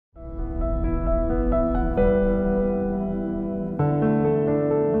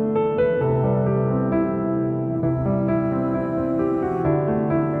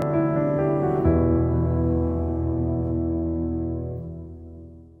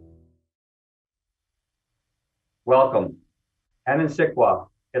Welcome. Anansikwa,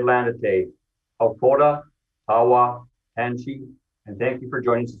 Atlantate, Alcoda, Tawa, Tanchi, and thank you for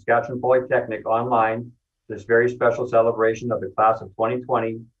joining Saskatchewan Polytechnic online for this very special celebration of the class of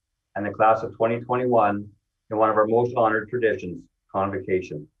 2020 and the class of 2021 in one of our most honored traditions,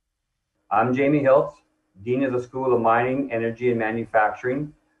 Convocation. I'm Jamie Hiltz, Dean of the School of Mining, Energy and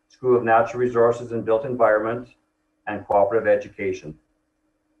Manufacturing, School of Natural Resources and Built Environment, and Cooperative Education.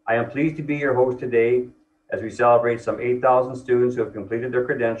 I am pleased to be your host today as we celebrate some 8,000 students who have completed their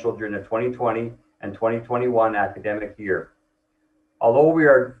credential during the 2020 and 2021 academic year. Although we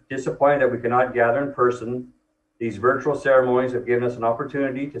are disappointed that we cannot gather in person, these virtual ceremonies have given us an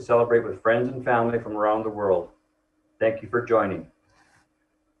opportunity to celebrate with friends and family from around the world. Thank you for joining.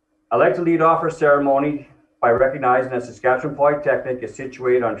 I'd like to lead off our ceremony by recognizing that Saskatchewan Polytechnic is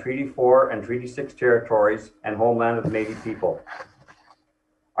situated on Treaty 4 and Treaty 6 territories and homeland of the Métis people.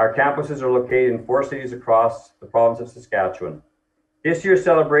 Our campuses are located in 4 cities across the province of Saskatchewan. This year's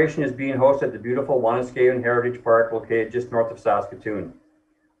celebration is being hosted at the beautiful Wanuskewin Heritage Park located just north of Saskatoon.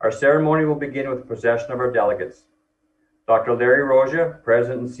 Our ceremony will begin with the procession of our delegates. Dr. Larry Roja,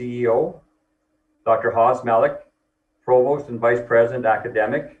 President and CEO, Dr. Haas Malik, Provost and Vice President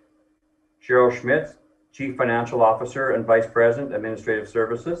Academic, Cheryl Schmitz, Chief Financial Officer and Vice President Administrative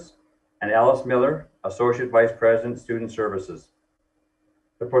Services, and Alice Miller, Associate Vice President Student Services.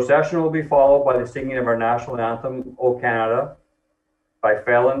 The procession will be followed by the singing of our national anthem, O Canada, by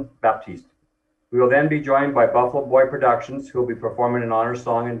Phelan Baptiste. We will then be joined by Buffalo Boy Productions, who will be performing an honor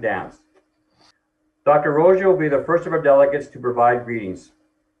song and dance. Dr. Roja will be the first of our delegates to provide greetings.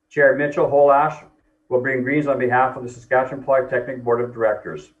 Chair Mitchell Holash will bring greetings on behalf of the Saskatchewan Polytechnic Board of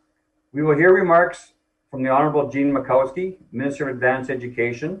Directors. We will hear remarks from the Honorable Jean Makowski, Minister of Advanced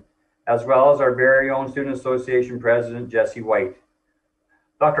Education, as well as our very own Student Association President, Jesse White.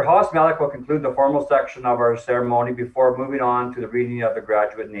 Dr. Haas Malik will conclude the formal section of our ceremony before moving on to the reading of the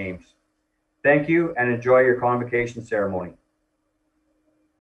graduate names. Thank you and enjoy your convocation ceremony.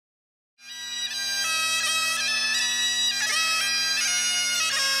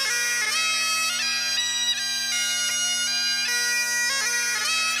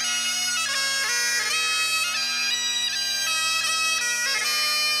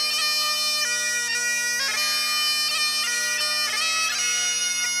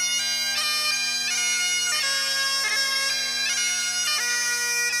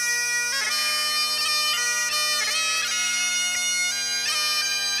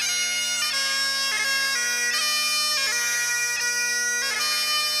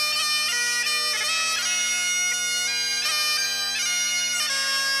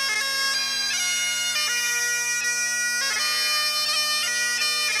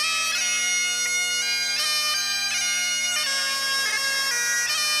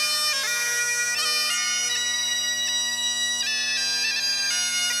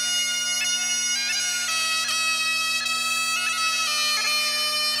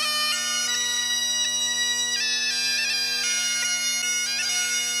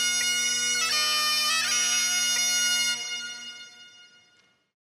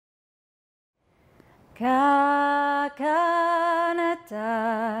 Kakanata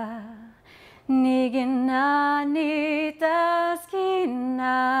Niginanitas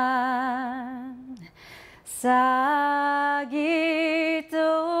Sagituin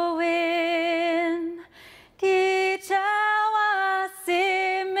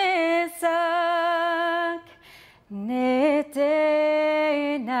Kichawasimisak Netenak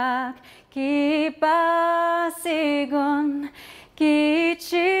Kipasigun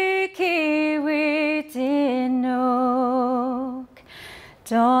Kichikiwitinuk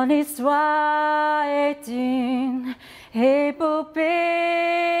Toniswaetin epopée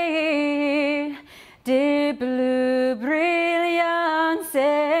de bleu brilliance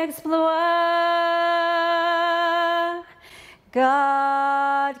exploit.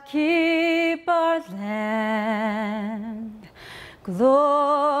 God keep our land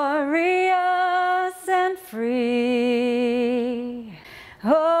glorious and free.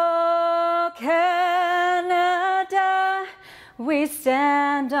 Oh, Canada, we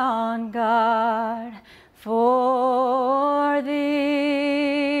stand on guard for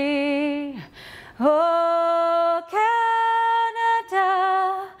thee. Oh,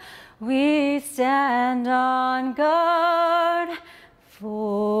 Canada, we stand on guard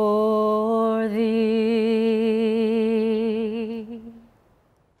for thee.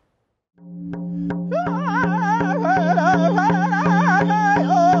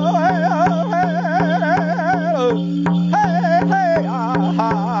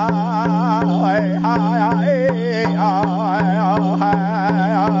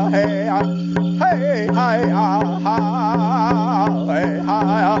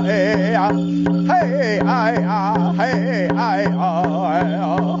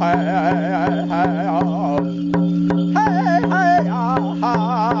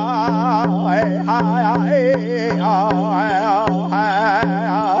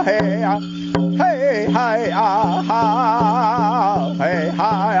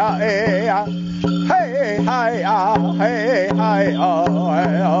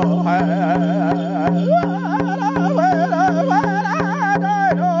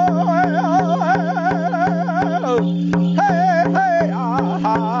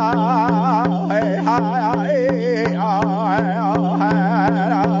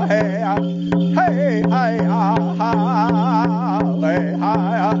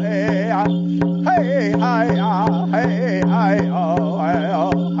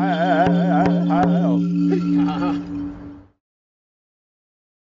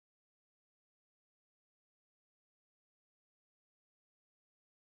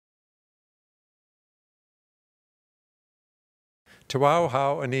 Tawau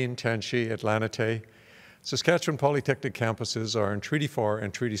Hau Anin Tanshi Atlanate, Saskatchewan Polytechnic campuses are in Treaty 4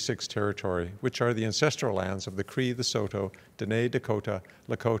 and Treaty 6 territory, which are the ancestral lands of the Cree, the Saulteaux, Dene, Dakota,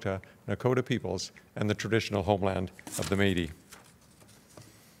 Lakota, Nakota peoples, and the traditional homeland of the Métis.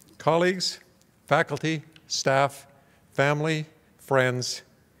 Colleagues, faculty, staff, family, friends,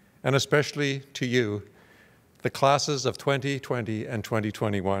 and especially to you, the classes of 2020 and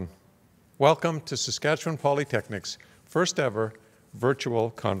 2021. Welcome to Saskatchewan Polytechnic's first ever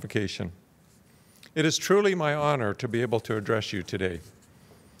virtual convocation. It is truly my honor to be able to address you today.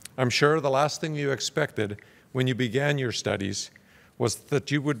 I'm sure the last thing you expected when you began your studies was that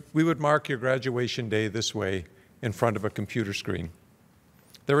we would mark your graduation day this way in front of a computer screen.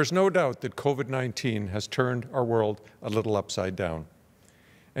 There is no doubt that COVID-19 has turned our world a little upside down.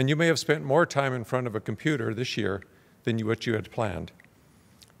 And you may have spent more time in front of a computer this year than what you had planned.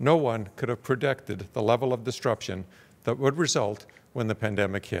 No one could have predicted the level of disruption that would result when the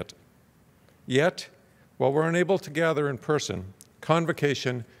pandemic hit. Yet, while we're unable to gather in person,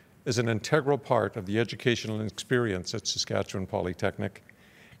 Convocation is an integral part of the educational experience at Saskatchewan Polytechnic,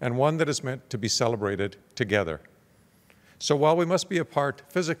 and one that is meant to be celebrated together. So while we must be apart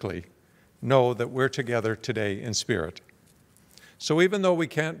physically, know that we're together today in spirit. So even though we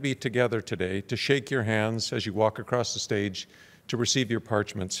can't be together today to shake your hands as you walk across the stage to receive your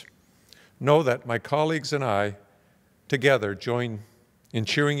parchments, know that my colleagues and I together join in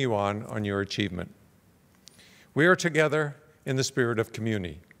cheering you on your achievement. We are together in the spirit of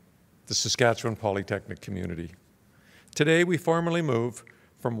community, the Saskatchewan Polytechnic community. Today, we formally move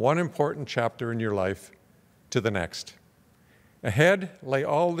from one important chapter in your life to the next. Ahead lay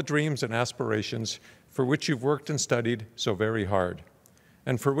all the dreams and aspirations for which you've worked and studied so very hard,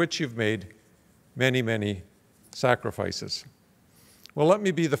 and for which you've made many, many sacrifices. Well, let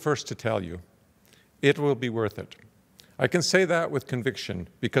me be the first to tell you, it will be worth it. I can say that with conviction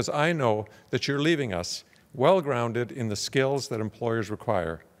because I know that you're leaving us well-grounded in the skills that employers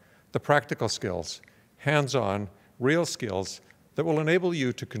require, the practical skills, hands-on, real skills that will enable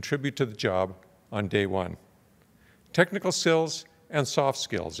you to contribute to the job on day one. Technical skills and soft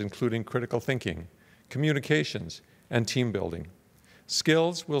skills, including critical thinking, communications, and team building.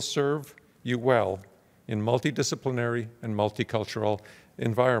 Skills will serve you well in multidisciplinary and multicultural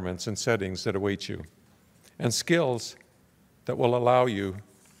environments and settings that await you, and skills that will allow you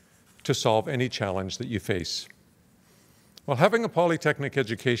to solve any challenge that you face. While having a polytechnic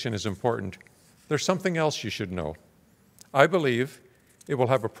education is important, there's something else you should know. I believe it will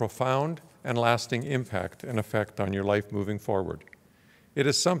have a profound and lasting impact and effect on your life moving forward. It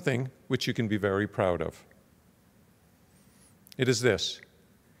is something which you can be very proud of. It is this: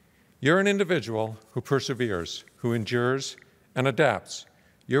 you're an individual who perseveres, who endures and adapts.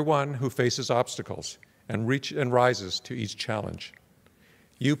 You're one who faces obstacles and rises to each challenge.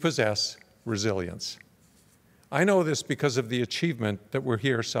 You possess resilience. I know this because of the achievement that we're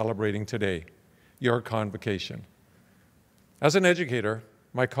here celebrating today, your convocation. As an educator,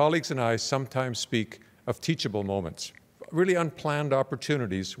 my colleagues and I sometimes speak of teachable moments, really unplanned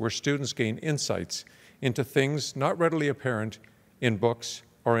opportunities where students gain insights into things not readily apparent in books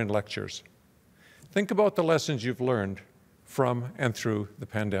or in lectures. Think about the lessons you've learned from and through the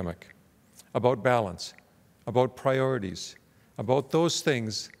pandemic, about balance, about priorities, about those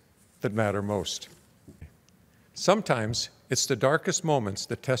things that matter most. Sometimes it's the darkest moments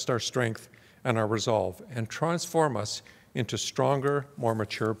that test our strength and our resolve and transform us into stronger, more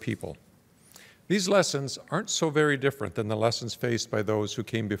mature people. These lessons aren't so very different than the lessons faced by those who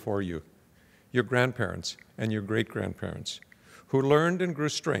came before you, your grandparents and your great-grandparents, who learned and grew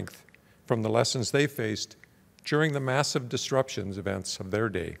strength from the lessons they faced during the massive disruptions events of their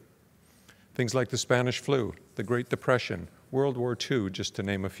day. Things like the Spanish flu, the Great Depression, World War II, just to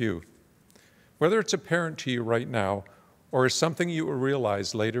name a few. Whether it's apparent to you right now or is something you will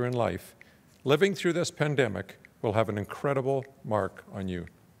realize later in life, living through this pandemic will have an incredible mark on you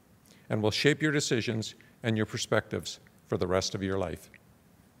and will shape your decisions and your perspectives for the rest of your life.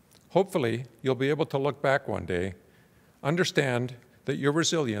 Hopefully, you'll be able to look back one day, understand that your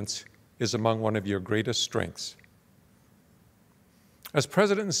resilience is among one of your greatest strengths. As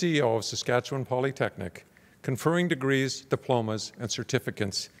President and CEO of Saskatchewan Polytechnic, conferring degrees, diplomas, and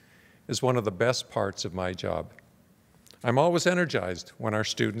certificates is one of the best parts of my job. I'm always energized when our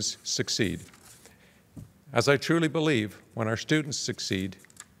students succeed. As I truly believe, when our students succeed,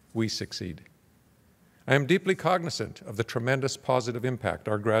 we succeed. I am deeply cognizant of the tremendous positive impact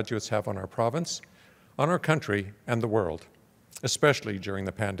our graduates have on our province, on our country, and the world, especially during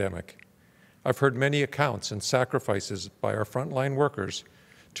the pandemic. I've heard many accounts and sacrifices by our frontline workers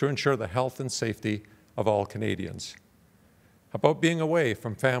to ensure the health and safety of all Canadians, about being away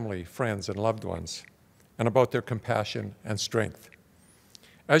from family, friends, and loved ones, and about their compassion and strength.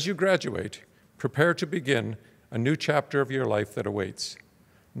 As you graduate, prepare to begin a new chapter of your life that awaits.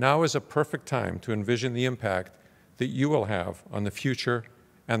 Now is a perfect time to envision the impact that you will have on the future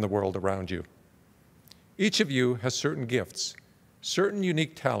and the world around you. Each of you has certain gifts, certain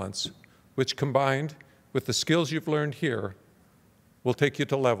unique talents, which combined with the skills you've learned here will take you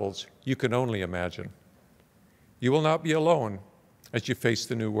to levels you can only imagine. You will not be alone as you face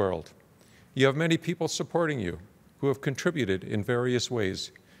the new world. You have many people supporting you who have contributed in various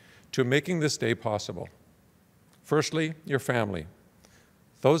ways to making this day possible. Firstly, your family.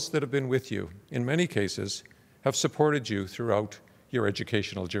 Those that have been with you, in many cases, have supported you throughout your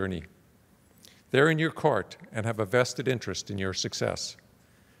educational journey. They're in your court and have a vested interest in your success.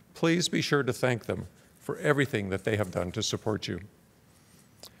 Please be sure to thank them for everything that they have done to support you.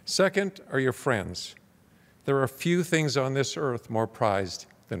 Second are your friends. There are few things on this earth more prized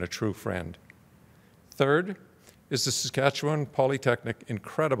than a true friend. Third is the Saskatchewan Polytechnic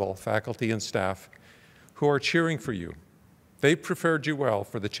incredible faculty and staff who are cheering for you. They prepared you well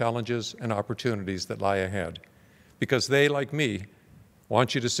for the challenges and opportunities that lie ahead because they, like me,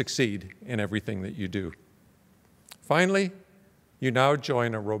 want you to succeed in everything that you do. Finally, you now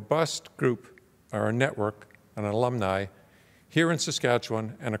join a robust group or a network, an alumni, here in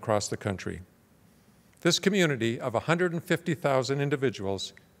Saskatchewan and across the country. This community of 150,000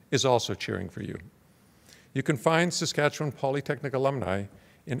 individuals is also cheering for you. You can find Saskatchewan Polytechnic alumni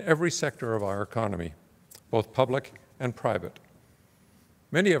in every sector of our economy, both public and private.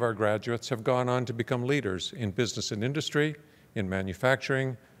 Many of our graduates have gone on to become leaders in business and industry, in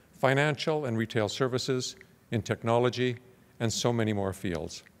manufacturing, financial and retail services, in technology, and so many more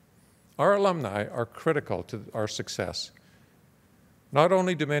fields. Our alumni are critical to our success. Not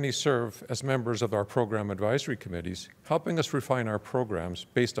only do many serve as members of our program advisory committees, helping us refine our programs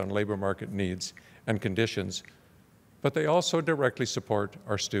based on labor market needs and conditions, but they also directly support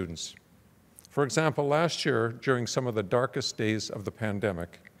our students. For example, last year, during some of the darkest days of the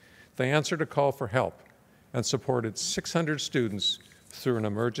pandemic, they answered a call for help and supported 600 students through an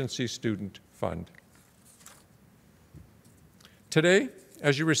emergency student fund. Today,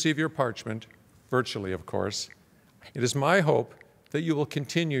 as you receive your parchment, virtually of course, it is my hope that you will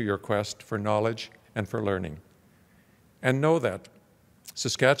continue your quest for knowledge and for learning. And know that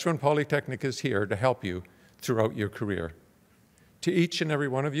Saskatchewan Polytechnic is here to help you throughout your career. To each and every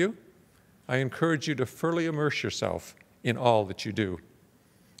one of you, I encourage you to fully immerse yourself in all that you do,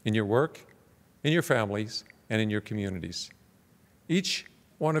 in your work, in your families, and in your communities. Each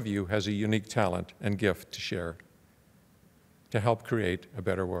one of you has a unique talent and gift to share to help create a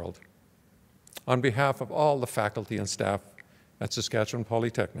better world. On behalf of all the faculty and staff at Saskatchewan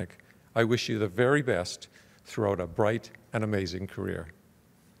Polytechnic, I wish you the very best throughout a bright and amazing career.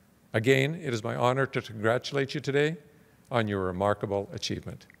 Again, it is my honor to congratulate you today on your remarkable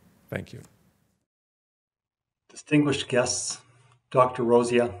achievement. Thank you. Distinguished guests, Dr.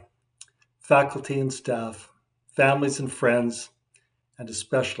 Rosia, faculty and staff, families and friends, and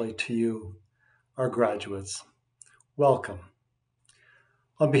especially to you, our graduates, welcome.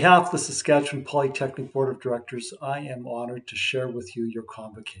 On behalf of the Saskatchewan Polytechnic Board of Directors, I am honored to share with you your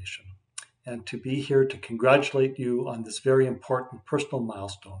convocation and to be here to congratulate you on this very important personal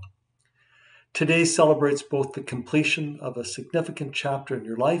milestone. Today celebrates both the completion of a significant chapter in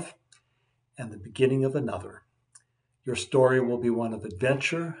your life and the beginning of another. Your story will be one of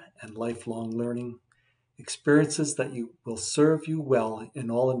adventure and lifelong learning, experiences that will serve you well in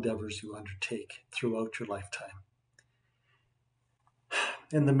all endeavors you undertake throughout your lifetime.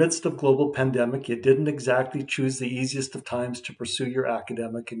 In the midst of global pandemic, you didn't exactly choose the easiest of times to pursue your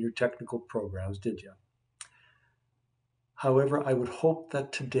academic and your technical programs, did you? However, I would hope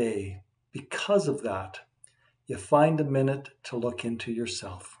that today, because of that, you find a minute to look into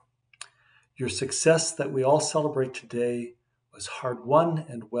yourself. Your success that we all celebrate today was hard-won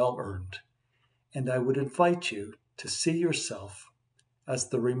and well-earned, and I would invite you to see yourself as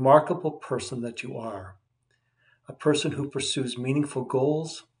the remarkable person that you are, a person who pursues meaningful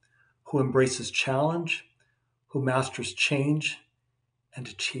goals, who embraces challenge, who masters change, and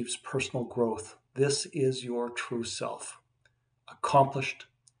achieves personal growth. This is your true self, accomplished,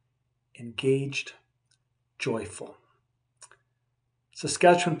 engaged, joyful.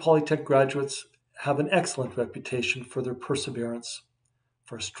 Saskatchewan Polytech graduates have an excellent reputation for their perseverance,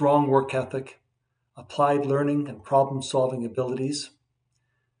 for a strong work ethic, applied learning and problem-solving abilities.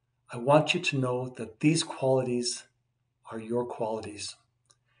 I want you to know that these qualities are your qualities.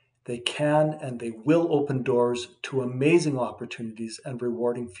 They can and they will open doors to amazing opportunities and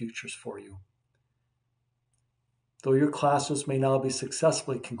rewarding futures for you. Though your classes may now be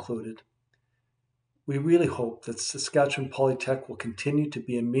successfully concluded, we really hope that Saskatchewan Polytech will continue to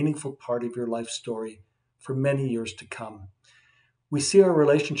be a meaningful part of your life story for many years to come. We see our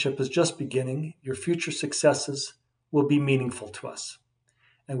relationship as just beginning. Your future successes will be meaningful to us,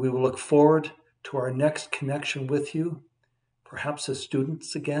 and we will look forward to our next connection with you, perhaps as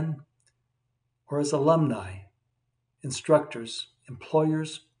students again, or as alumni, instructors,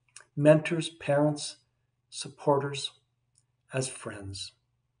 employers, mentors, parents, supporters, as friends.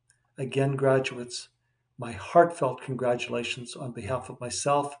 Again, graduates, my heartfelt congratulations on behalf of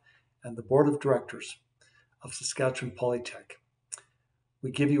myself and the Board of Directors of Saskatchewan Polytech. We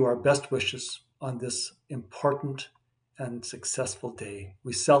give you our best wishes on this important and successful day.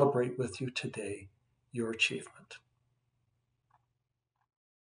 We celebrate with you today your achievement.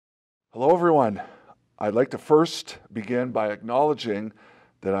 Hello, everyone. I'd like to first begin by acknowledging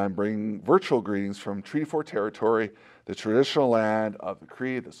that I'm bringing virtual greetings from Treaty 4 territory, the traditional land of the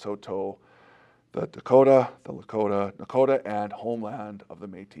Cree, the Saulteaux, the Dakota, the Lakota, Nakota, and homeland of the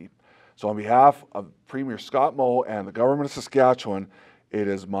Métis. So on behalf of Premier Scott Moe and the Government of Saskatchewan, it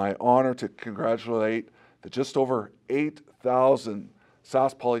is my honor to congratulate the just over 8,000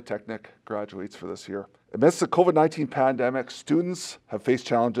 Sask Polytechnic graduates for this year. Amidst the COVID-19 pandemic, students have faced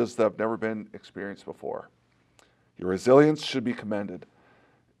challenges that have never been experienced before. Your resilience should be commended.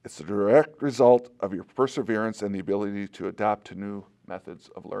 It's the direct result of your perseverance and the ability to adapt to new methods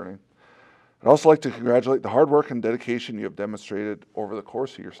of learning. I'd also like to congratulate the hard work and dedication you have demonstrated over the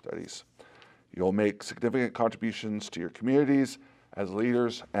course of your studies. You'll make significant contributions to your communities as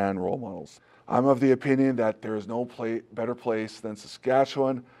leaders and role models. I'm of the opinion that there is no better place than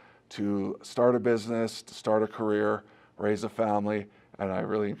Saskatchewan to start a business, to start a career, raise a family, and I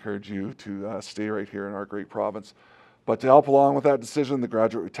really encourage you to stay right here in our great province. But to help along with that decision, the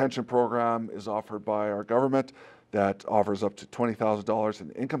Graduate Retention Program is offered by our government that offers up to $20,000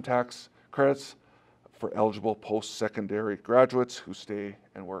 in income tax credits for eligible post-secondary graduates who stay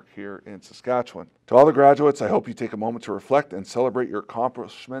and work here in Saskatchewan. To all the graduates, I hope you take a moment to reflect and celebrate your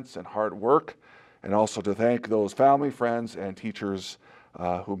accomplishments and hard work, and also to thank those family, friends, and teachers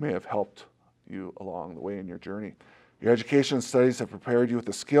who may have helped you along the way in your journey. Your education and studies have prepared you with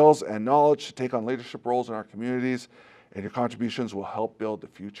the skills and knowledge to take on leadership roles in our communities, and your contributions will help build the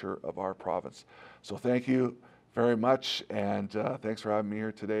future of our province. So thank you very much, and thanks for having me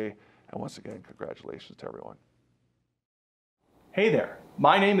here today. And once again, congratulations to everyone. Hey there,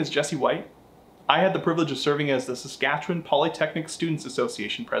 my name is Jesse White. I had the privilege of serving as the Saskatchewan Polytechnic Students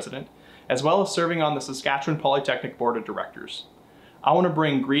Association President, as well as serving on the Saskatchewan Polytechnic Board of Directors. I want to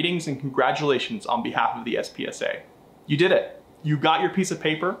bring greetings and congratulations on behalf of the SPSA. You did it. You got your piece of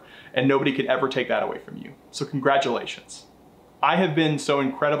paper, and nobody could ever take that away from you. So congratulations. I have been so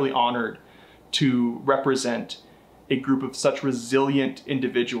incredibly honored to represent a group of such resilient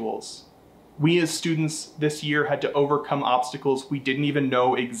individuals. We as students this year had to overcome obstacles we didn't even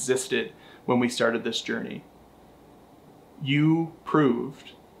know existed when we started this journey. You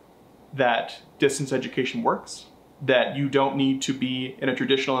proved that distance education works, that you don't need to be in a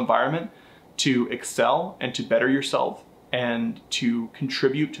traditional environment to excel and to better yourself and to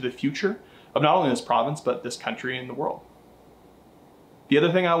contribute to the future of not only this province, but this country and the world. The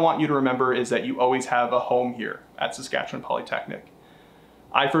other thing I want you to remember is that you always have a home here at Saskatchewan Polytechnic.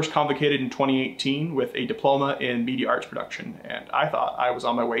 I first convocated in 2018 with a diploma in media arts production, and I thought I was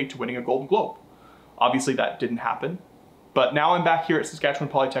on my way to winning a Golden Globe. Obviously that didn't happen, but now I'm back here at Saskatchewan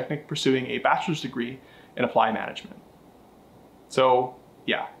Polytechnic pursuing a bachelor's degree in applied management. So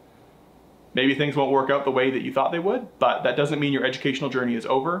yeah, Maybe things won't work out the way that you thought they would, but that doesn't mean your educational journey is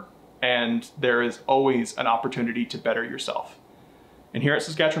over, and there is always an opportunity to better yourself. And here at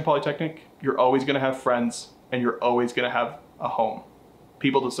Saskatchewan Polytechnic, you're always going to have friends, and you're always going to have a home,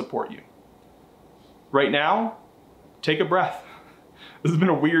 people to support you. Right now, take a breath. This has been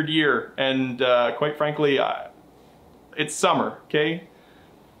a weird year, and quite frankly, it's summer, okay?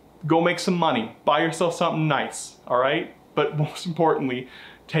 Go make some money, buy yourself something nice, all right? But most importantly,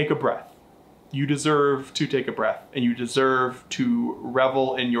 take a breath. You deserve to take a breath, and you deserve to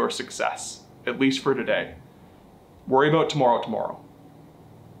revel in your success, at least for today. Worry about tomorrow.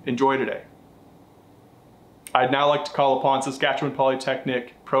 Enjoy today. I'd now like to call upon Saskatchewan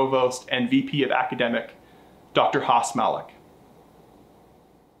Polytechnic Provost and VP of Academic, Dr. Haas Malik.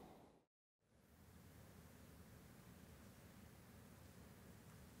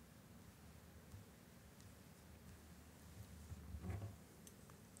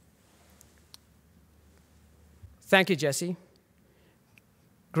 Thank you, Jesse.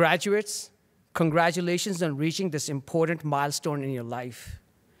 Graduates, congratulations on reaching this important milestone in your life.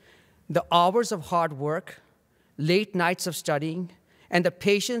 The hours of hard work, late nights of studying, and the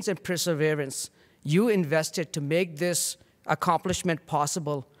patience and perseverance you invested to make this accomplishment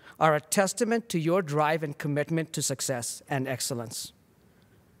possible are a testament to your drive and commitment to success and excellence.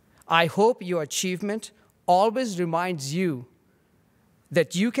 I hope your achievement always reminds you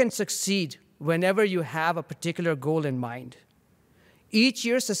that you can succeed whenever you have a particular goal in mind. Each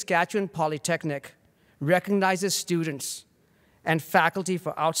year, Saskatchewan Polytechnic recognizes students and faculty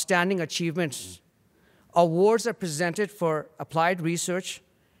for outstanding achievements. Awards are presented for applied research,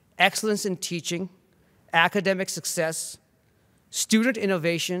 excellence in teaching, academic success, student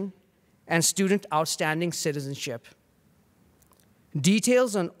innovation, and student outstanding citizenship.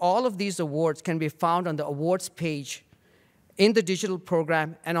 Details on all of these awards can be found on the awards page in the digital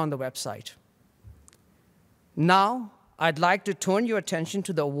program and on the website. Now, I'd like to turn your attention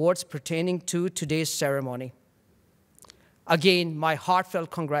to the awards pertaining to today's ceremony. Again, my heartfelt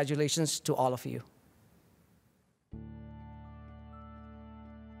congratulations to all of you.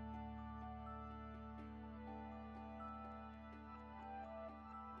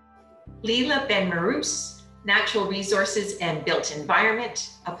 Leila Ben Marous, Natural Resources and Built Environment,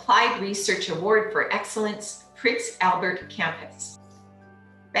 Applied Research Award for Excellence, Prince Albert Campus.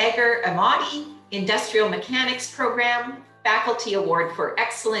 Bagher Amadi, Industrial Mechanics Program, Faculty Award for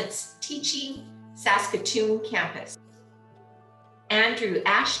Excellence Teaching, Saskatoon Campus. Andrew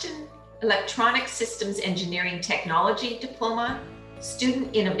Ashton, Electronic Systems Engineering Technology Diploma,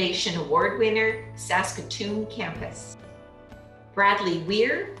 Student Innovation Award winner, Saskatoon Campus. Bradley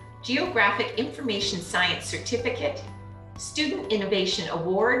Weir, Geographic Information Science Certificate, Student Innovation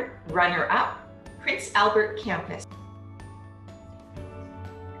Award, runner-up, Prince Albert Campus.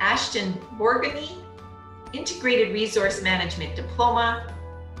 Ashton Borgany, Integrated Resource Management Diploma,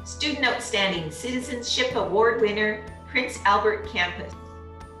 Student Outstanding Citizenship Award winner, Prince Albert Campus.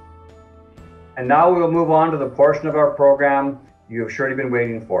 And now we will move on to the portion of our program you have surely been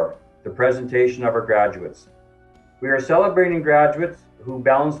waiting for, the presentation of our graduates. We are celebrating graduates who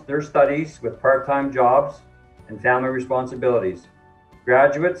balanced their studies with part-time jobs and family responsibilities.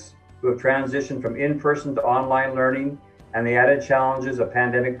 Graduates who have transitioned from in-person to online learning and the added challenges a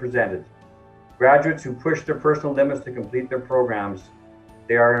pandemic presented. Graduates who pushed their personal limits to complete their programs.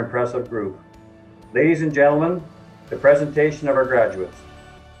 They are an impressive group. Ladies and gentlemen, the presentation of our graduates.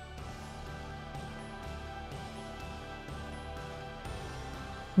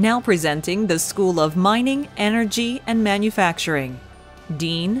 Now presenting the School of Mining, Energy and Manufacturing.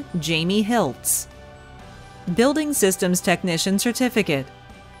 Dean Jamie Hiltz. Building Systems Technician Certificate.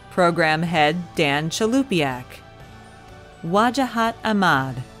 Program Head Dan Chalupiak. Wajahat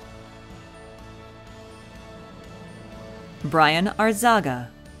Ahmad. Brian Arzaga.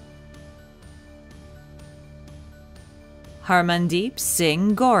 Harmandeep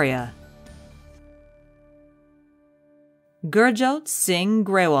Singh Goria. Gurjot Singh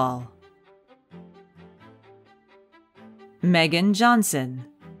Grewal. Megan Johnson.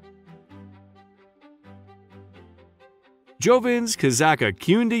 Jovins Kazaka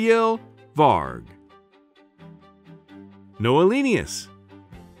Kundayil Varg. Noah Lenius.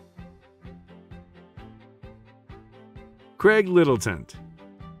 Craig Littleton.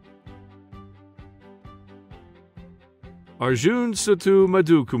 Arjun Satu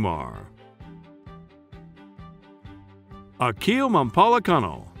Madhukumar. Akil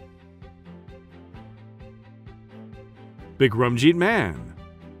Mampalakanal. Bikramjeet Man.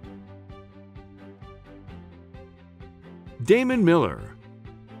 Damon Miller.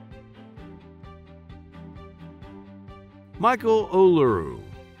 Michael Oluru.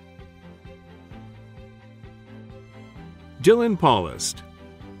 Jillian Paulist,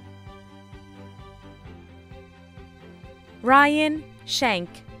 Ryan Shank,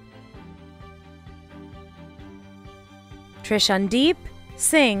 Trishandeep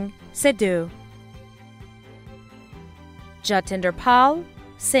Singh Sidhu, Jatinder Pal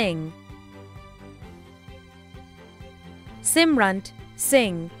Singh, Simrant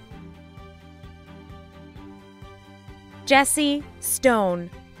Singh, Jesse Stone,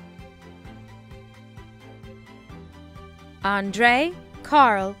 Andre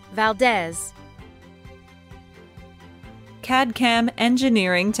Carl Valdez, CAD/CAM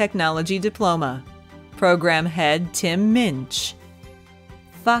Engineering Technology Diploma. Program Head Tim Minch.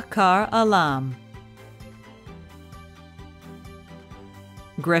 Fakhar Alam.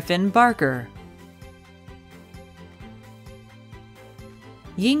 Griffin Barker.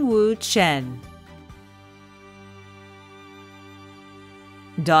 Yingwu Chen.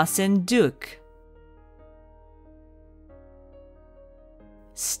 Dawson Duke.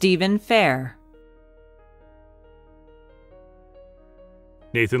 Stephen Fair.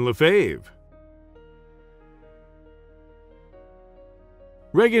 Nathan Lefebvre,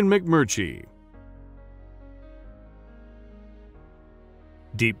 Reagan McMurchie,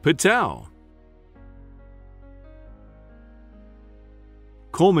 Deep Patel,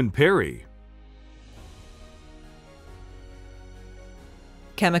 Coleman Perry,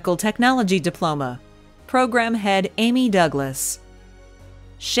 Chemical Technology Diploma. Program Head Amy Douglas.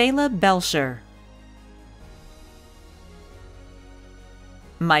 Shayla Belcher.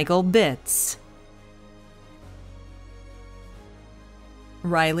 Michael Bitts.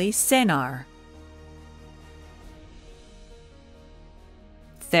 Riley Senar.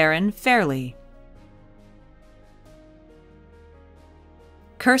 Theron Fairley.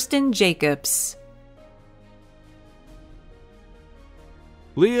 Kirsten Jacobs.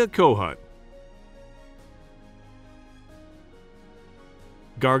 Leah Kohut,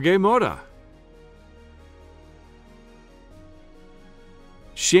 Garge Mota,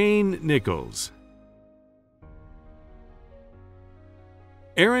 Shane Nichols,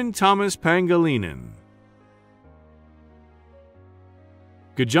 Aaron Thomas Pangilinan,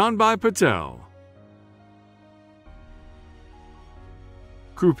 Gajanbhai Patel,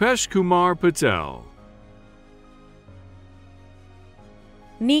 Krupesh Kumar Patel,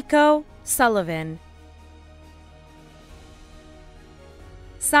 Nico Sullivan,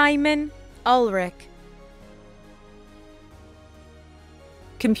 Simon Ulrich,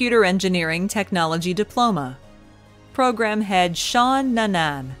 Computer Engineering Technology Diploma. Program Head Sean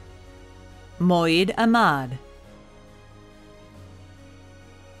Nanan. Moeed Ahmad.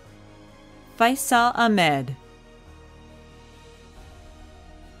 Faisal Ahmed.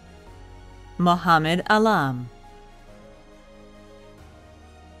 Mohammed Alam.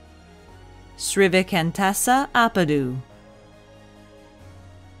 Srivikantasa Apadu.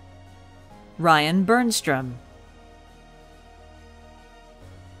 Ryan Bernstrom.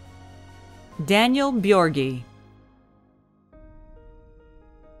 Daniel Bjorgi.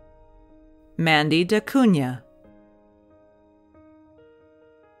 Mandy Dacunya.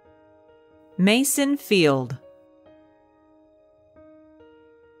 Mason Field.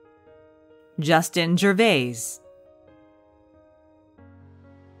 Justin Gervais.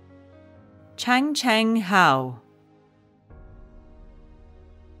 Chang Hao.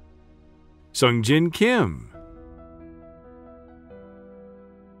 Sungjin Kim,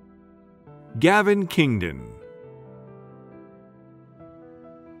 Gavin Kingdon,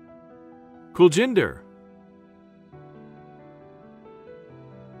 Kuljinder,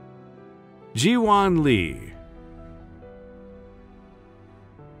 Jiwan Lee,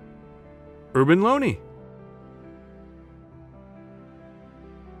 Urban Loney,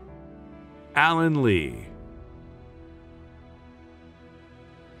 Alan Lee,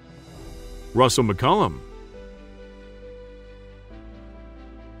 Russell McCullum,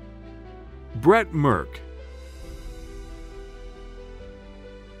 Brett Merck,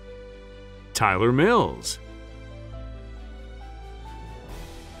 Tyler Mills,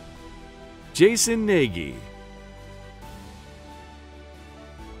 Jason Nagy,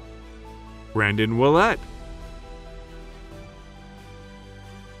 Brandon Willett,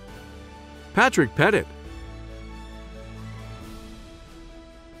 Patrick Pettit,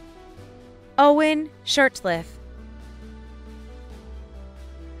 Owen Shirtliff,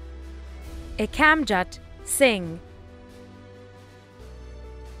 Ekamjot Singh,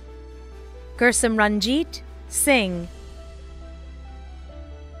 Gursimranjit Singh,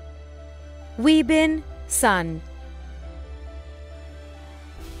 Weebin Sun,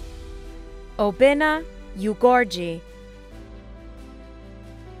 Obina Ugorji,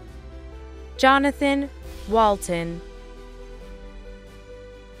 Jonathan Walton,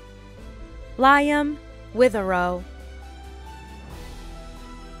 Liam Witherow,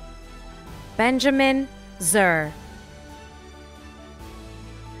 Benjamin Zur,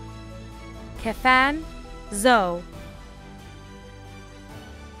 Kefan Zoe,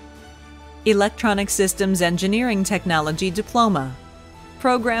 Electronic Systems Engineering Technology Diploma,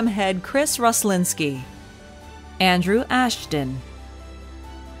 Program Head Chris Roslinski, Andrew Ashton,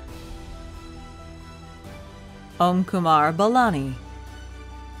 Om Kumar Balani,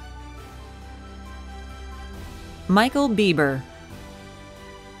 Michael Bieber,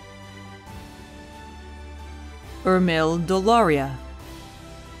 Urmil Doloria,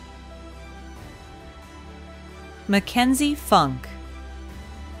 Mackenzie Funk,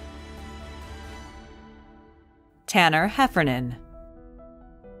 Tanner Heffernan,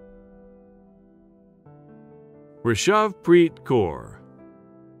 Rishav Preet Kaur,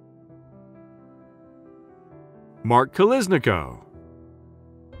 Mark Kalisniko,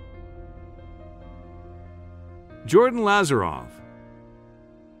 Jordan Lazaroff,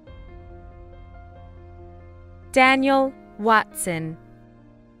 Daniel Watson,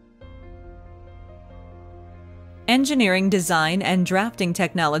 Engineering Design and Drafting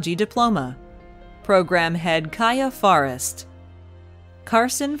Technology Diploma, Program Head Kaya Forrest,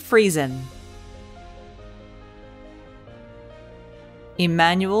 Carson Friesen,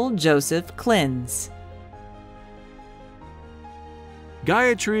 Emmanuel Joseph Klins,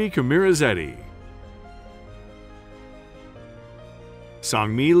 Gayatri Kamirazeti,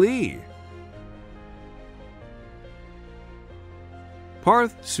 Sangmi Lee,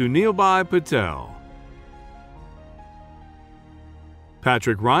 Parth Sunilbai Patel,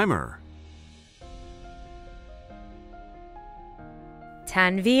 Patrick Reimer,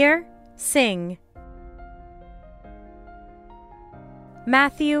 Tanvir Singh,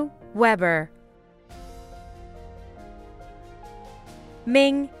 Matthew Weber,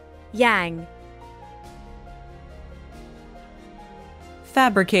 Ming Yang,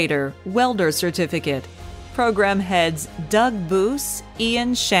 Fabricator, Welder Certificate, Program Heads Doug Boos,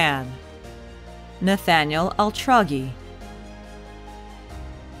 Ian Shan, Nathaniel Altragi,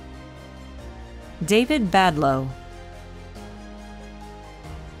 David Badlow,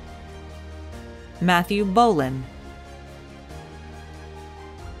 Matthew Bolin,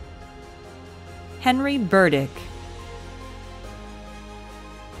 Henry Burdick,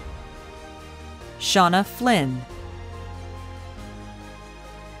 Shauna Flynn,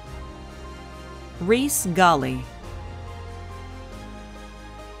 Reese Golly,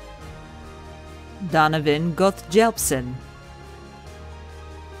 Donovan Gothjelpsen,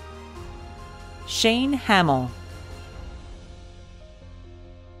 Shane Hamill,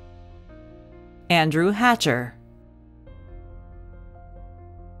 Andrew Hatcher,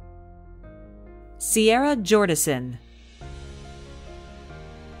 Sierra Jordison,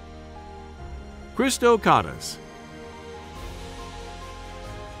 Christo Cottas,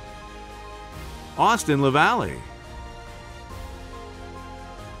 Austin LaValle,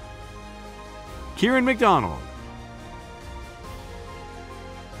 Kieran McDonald,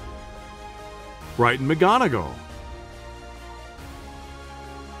 Brighton McGonigal,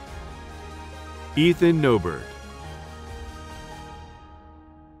 Ethan Nobert,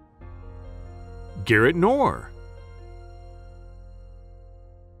 Garrett Knorr,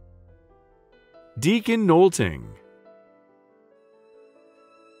 Deacon Knowlting,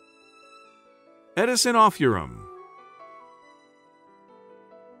 Edison Offurum,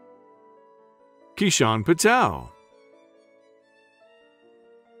 Kishan Patel,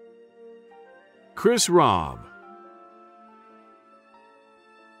 Chris Robb,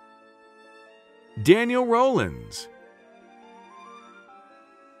 Daniel Rowlands,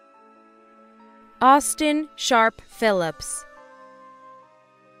 Austin Sharp Phillips,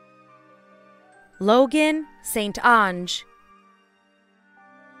 Logan St. Ange,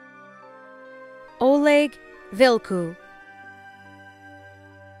 Oleg Vilku,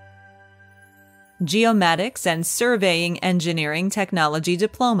 Geomatics and Surveying Engineering Technology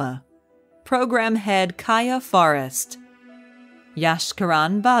Diploma, Program Head Kaya Forrest,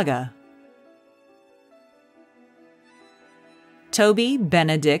 Yashkaran Baga, Toby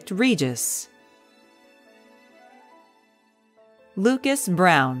Benedict Regis, Lucas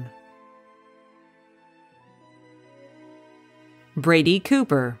Brown, Brady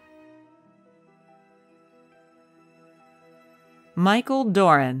Cooper, Michael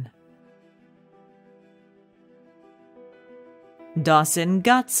Doran, Dawson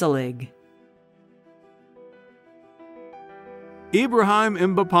Gotzelig, Ibrahim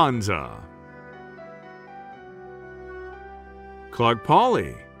Mbapanza, Clark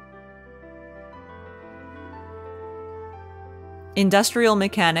Pauley, Industrial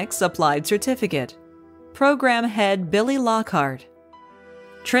Mechanics Applied Certificate, Program Head Billy Lockhart,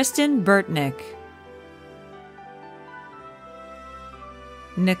 Tristan Burtnick,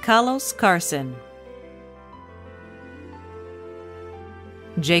 Nikolos Carson,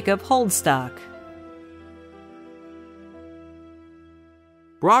 Jacob Holdstock,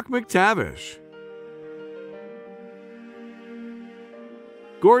 Brock McTavish,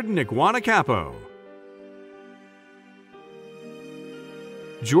 Gordon Iguanacapo,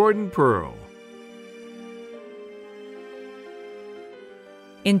 Jordan Pearl,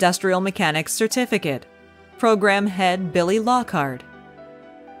 Industrial Mechanics Certificate, Program Head Billy Lockhart,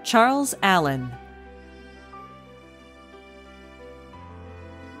 Charles Allen,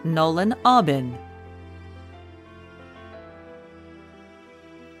 Nolan Aubin,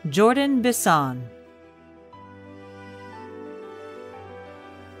 Jordan Bisson,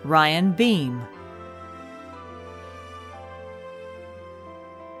 Ryan Beam,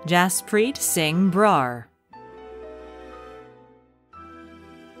 Jaspreet Singh Brar,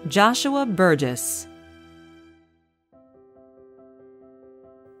 Joshua Burgess,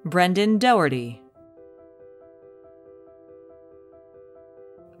 Brendan Doherty,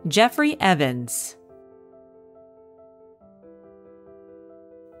 Jeffrey Evans,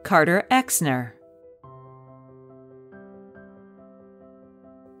 Carter Exner,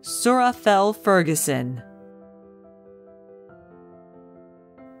 Surafel Ferguson,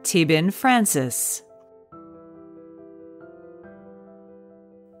 Tibin Francis,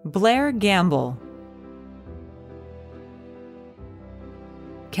 Blair Gamble,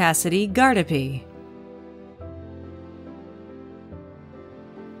 Cassidy Gardapi,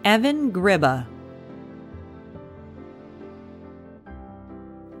 Evan Gribba,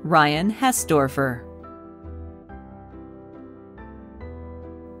 Ryan Hesdorfer,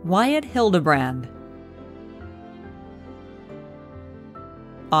 Wyatt Hildebrand,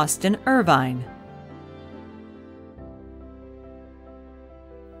 Austin Irvine,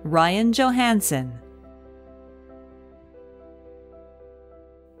 Ryan Johansson,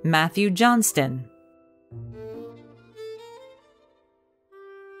 Matthew Johnston,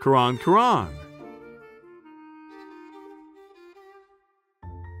 Karan Karan,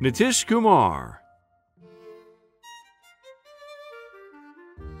 Nitish Kumar,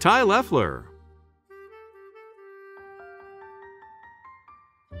 Ty Leffler,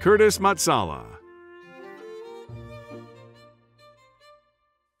 Curtis Matsala,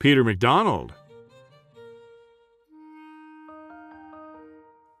 Peter McDonald,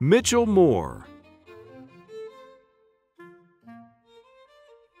 Mitchell Moore,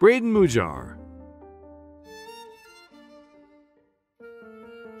 Braden Mujar,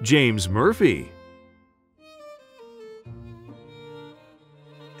 James Murphy,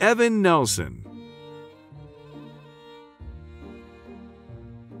 Evan Nelson,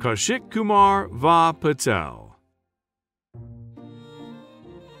 Kaushik Kumar Va Patel,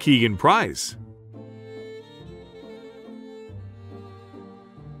 Keegan Price,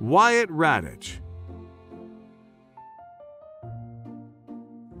 Wyatt Radich,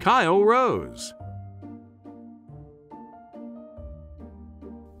 Kyle Rose,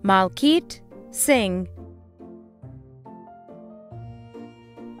 Malkeet Singh,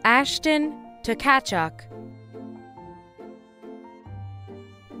 Ashton Tukachuk,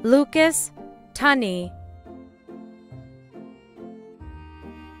 Lucas Tunny,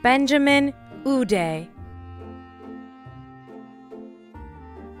 Benjamin Uday,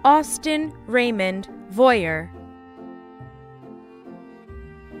 Austin Raymond Voyer,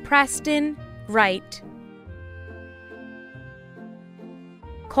 Preston Wright,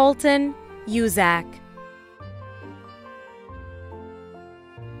 Colton Uzak.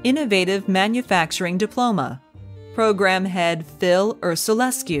 Innovative Manufacturing Diploma, Program Head Phil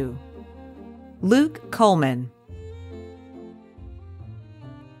Ursulescu, Luke Coleman,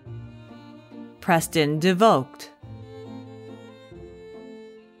 Preston DeVogt,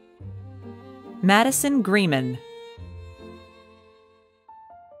 Madison Greenman,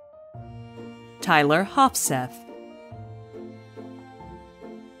 Tyler Hofseth,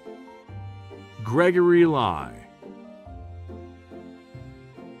 Gregory Lai,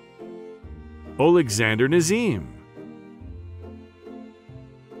 Alexander Nazim,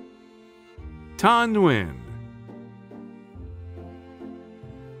 Tan Nguyen,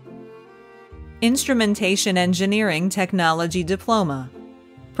 Instrumentation Engineering Technology Diploma,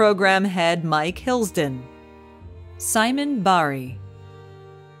 Program Head Mike Hilsden, Simon Bari,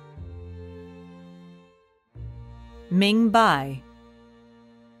 Ming Bai,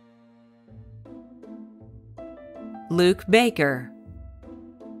 Luke Baker,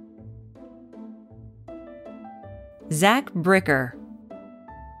 Zach Bricker,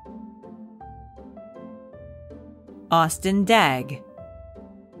 Austin Dagg,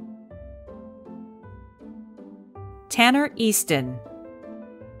 Tanner Easton,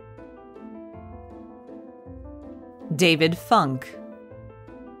 David Funk,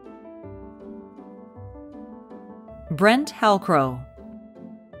 Brent Halcrow,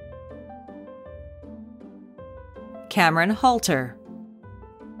 Cameron Halter,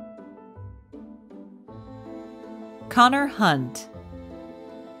 Connor Hunt,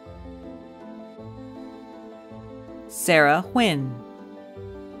 Sarah Huynh,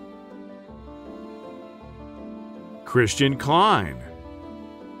 Christian Klein,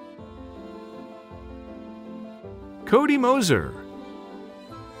 Cody Moser,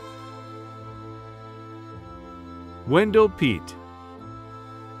 Wendell Pete,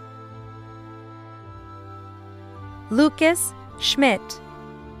 Lucas Schmidt,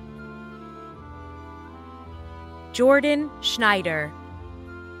 Jordan Schneider,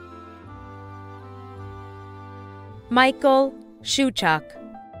 Michael Shuchuk,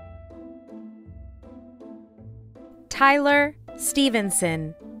 Tyler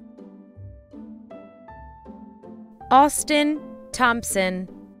Stevenson, Austin Thompson,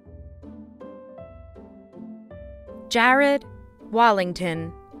 Jared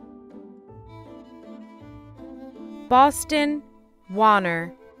Wallington, Boston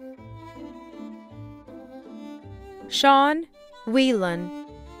Warner, Sean Whelan,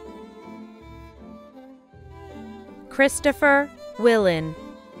 Christopher Willen.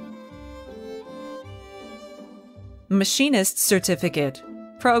 Machinist Certificate,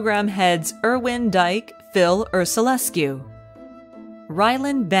 Program Heads Erwin Dyke, Phil Ursulescu,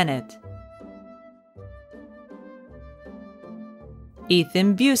 Rylan Bennett,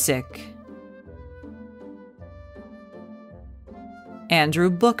 Ethan Busick, Andrew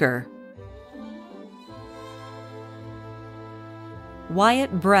Booker,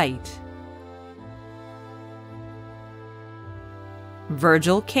 Wyatt Bright,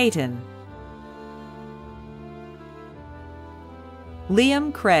 Virgil Caton,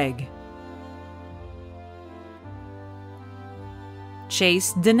 Liam Craig,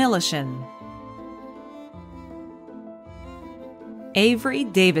 Chase Danilishan, Avery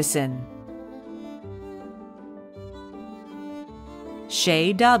Davison,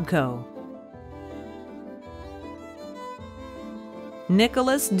 Shay Dobko,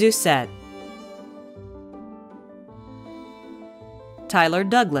 Nicholas Doucette, Tyler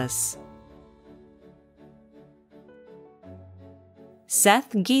Douglas,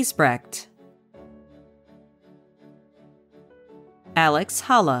 Seth Giesbrecht, Alex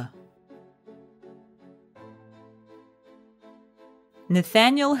Halla,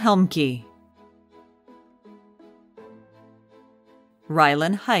 Nathaniel Helmke,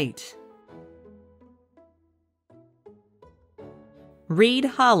 Rylan Height, Reed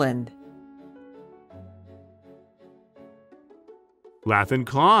Holland, Lathan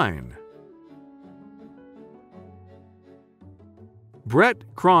Klein, Brett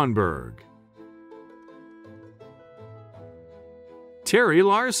Kronberg, Terry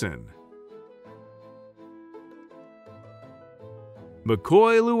Larson,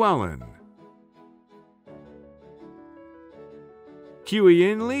 McCoy Llewellyn,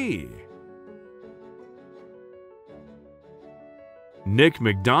 Huiyin Lee, Nick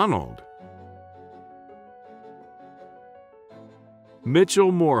McDonald,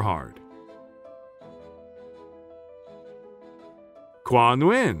 Mitchell Morehart, Kwa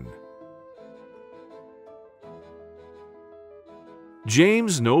Nguyen,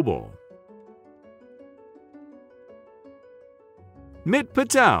 James Noble, Mit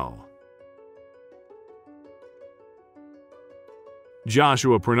Patel,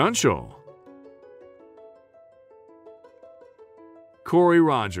 Joshua Pronuncial, Corey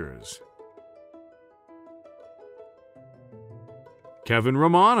Rogers, Kevin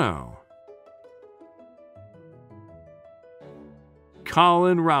Romano,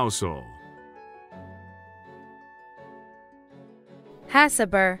 Colin Rousel,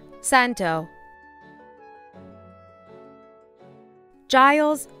 Hasaber Santo,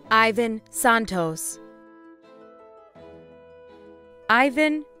 Giles Ivan Santos,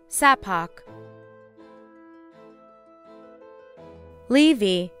 Ivan Sapak,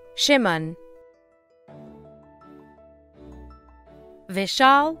 Levi Shimon,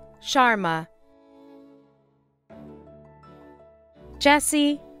 Vishal Sharma,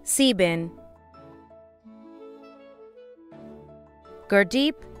 Jesse Sebin,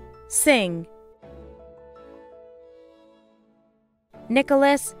 Gurdeep Singh,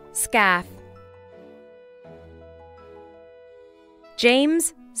 Nicholas Scaff,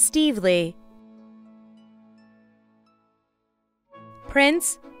 James Stevely,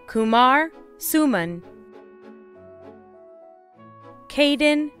 Prince Kumar Suman,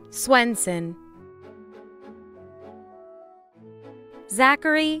 Caden Swenson,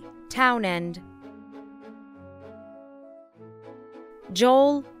 Zachary Townend,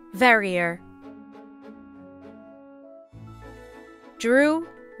 Joel Verrier, Drew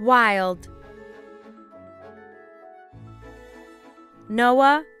Wild,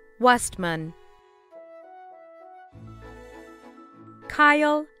 Noah Westman,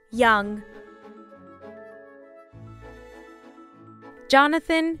 Kyle Young,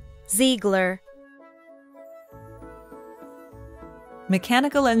 Jonathan Ziegler,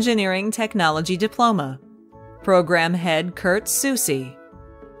 Mechanical Engineering Technology Diploma, Program Head Kurt Susi,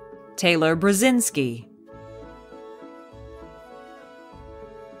 Taylor Brzezinski,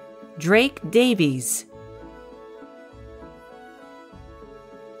 Drake Davies,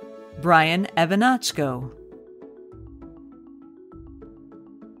 Brian Evanachko,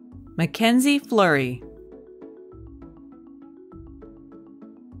 Mackenzie Fleury,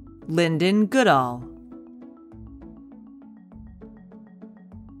 Lyndon Goodall,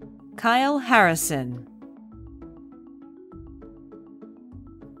 Kyle Harrison,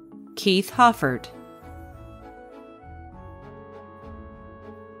 Keith Hoffert,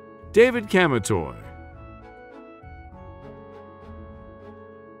 David Kamatoy,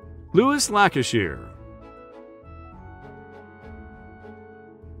 Louis Lancashire,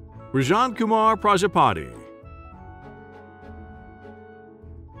 Rajan Kumar Prajapati,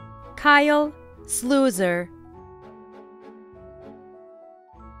 Kyle Sluizer,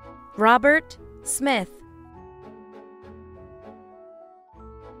 Robert Smith,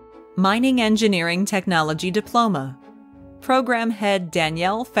 Mining Engineering Technology Diploma, Program Head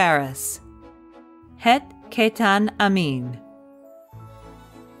Danielle Farris, Het Ketan Amin,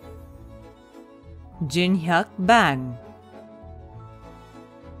 Jinhyuk Bang,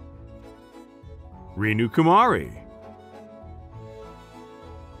 Renu Kumari,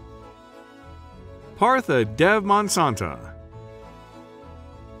 Partha Dev Mansanta,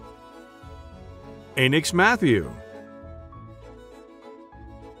 Anix Matthew,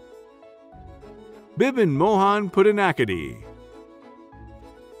 Bibin Mohan Pudanakadi,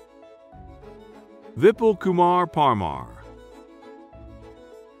 Vipul Kumar Parmar,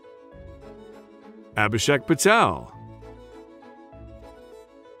 Abhishek Patel,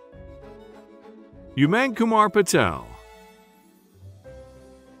 Umang Kumar Patel,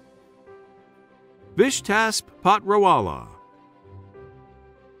 Vishtasp Patrawala,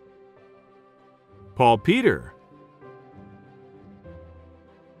 Paul Peter,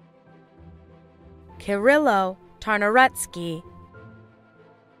 Kirillo Tarnarutsky,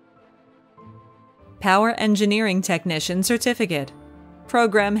 Power Engineering Technician Certificate,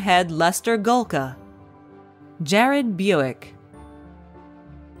 Program Head Lester Golka, Jared Buick,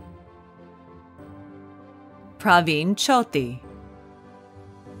 Praveen Choti,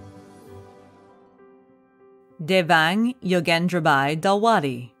 Devang Yogendrabai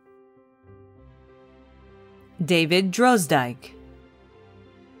Dalwadi, David Drozdyke,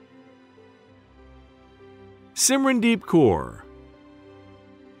 Simrandeep Kaur,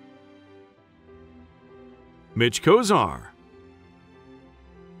 Mitch Kozar,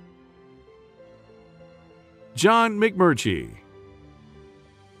 John McMurchie,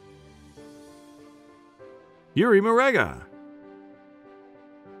 Yuri Marega,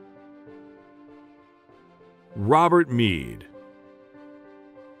 Robert Mead,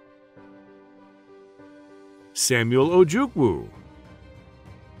 Samuel Ojukwu,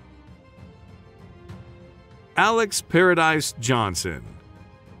 Alex Paradise Johnson,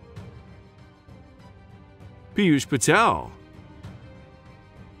 Piyush Patel,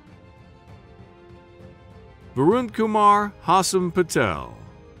 Varun Kumar Hassan Patel,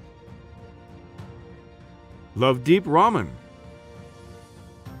 Lovedeep Raman,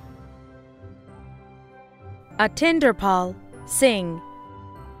 Atinderpal Singh,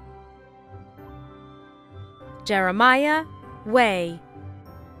 Jeremiah Way,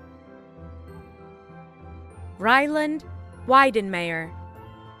 Ryland Weidenmayer,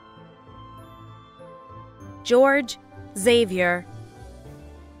 George Xavier,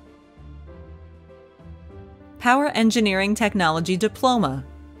 Power Engineering Technology Diploma,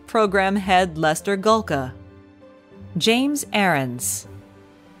 Program Head Lester Gulka, James Aarons,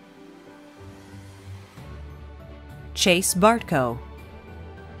 Chase Bartko,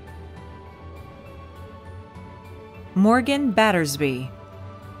 Morgan Battersby,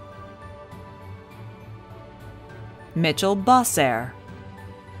 Mitchell Bossair,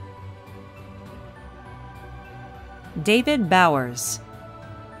 David Bowers,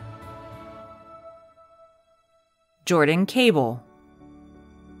 Jordan Cable,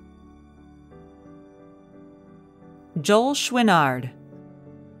 Joel Schwinard,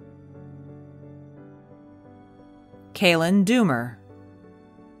 Kaylin Doomer,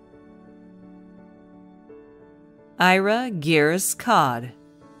 Ira Gears Codd,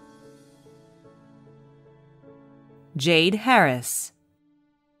 Jade Harris,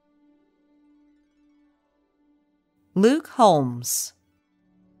 Luke Holmes,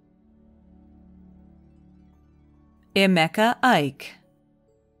 Emeka Ike,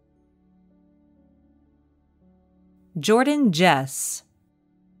 Jordan Jess,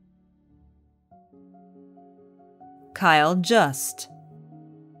 Kyle Just,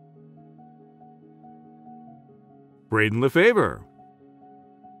 Braden Lefebvre,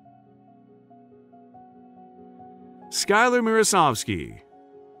 Skylar Mirosovsky,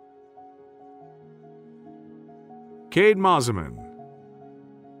 Cade Moseman,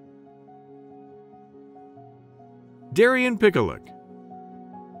 Darian Pikulik,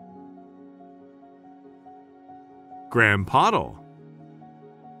 Graham Pottle,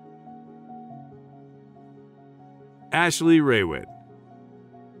 Ashley Raywitt,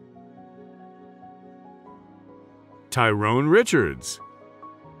 Tyrone Richards,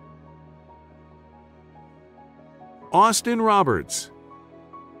 Austin Roberts,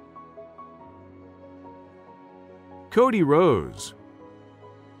 Cody Rose,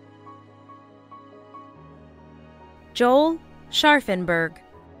 Joel Scharfenberg,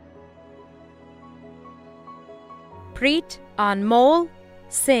 Preet Anmol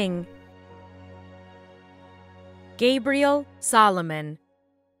Singh, Gabriel Solomon,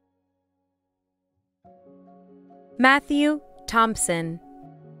 Matthew Thompson,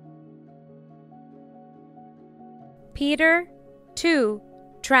 Peter Tu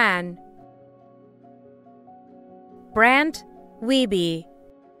Tran, Brant Wiebe,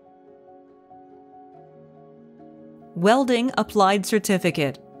 Welding Applied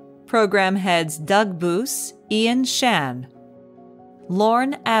Certificate, Program Heads Doug Boos, Ian Shan,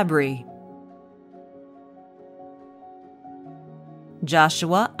 Lorne Abry,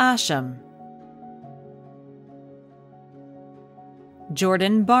 Joshua Asham,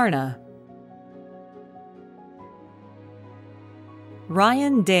 Jordan Barna,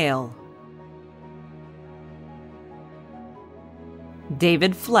 Ryan Dale,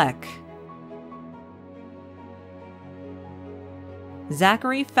 David Fleck,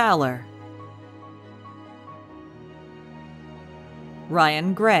 Zachary Fowler,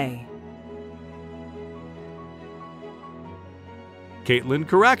 Ryan Gray, Caitlin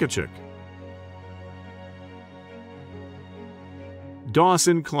Karakachuk,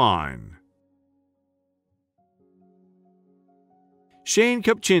 Dawson Klein, Shane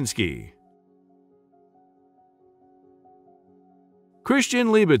Kupczynski, Christian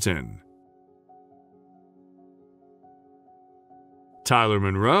Lieberton, Tyler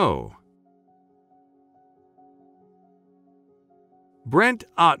Monroe, Brent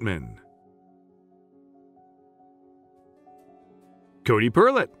Ottman, Cody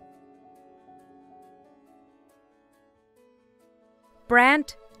Perlett,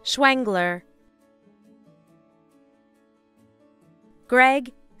 Brant Schwengler,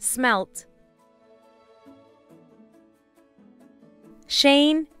 Greg Smelt,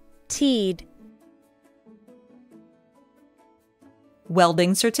 Shane Teed,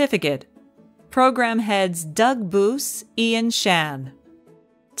 Welding Certificate, Program Heads Doug Boos, Ian Shan,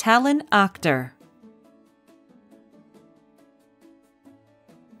 Talon Akhtar,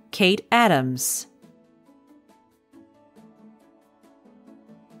 Kate Adams,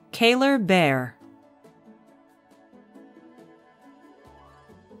 Kaylor Bear,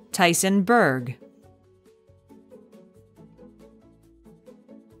 Tyson Berg,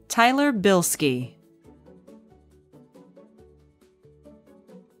 Tyler Bilski,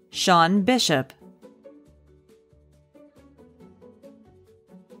 Sean Bishop,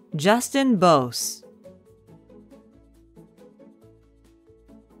 Justin Bose,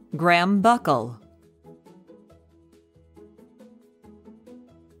 Graham Buckle,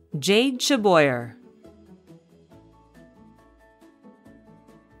 Jade Chaboyer,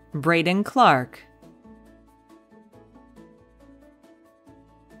 Braden Clark,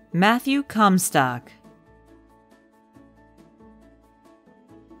 Matthew Comstock,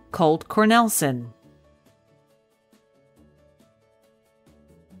 Colt Cornelson,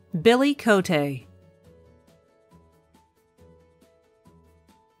 Billy Cote,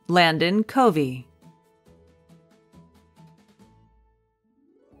 Landon Covey,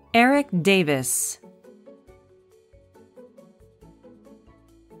 Eric Davis,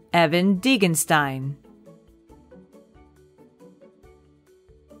 Evan Degenstein,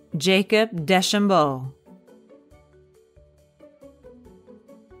 Jacob Deschambeau,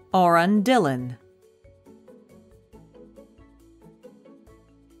 Oren Dillon,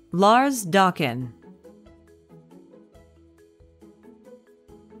 Lars Dokken,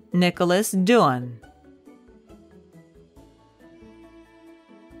 Nicholas Duan,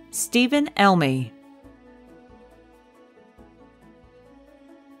 Stephen Elmy,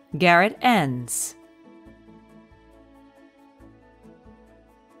 Garrett Enns,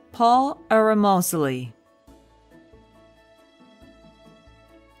 Paul Aramosely,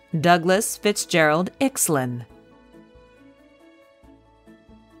 Douglas Fitzgerald Ixlin,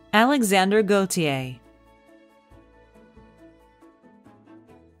 Alexander Gauthier,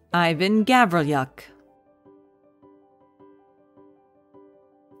 Ivan Gavrilyuk,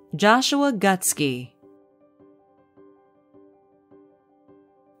 Joshua Gutsky,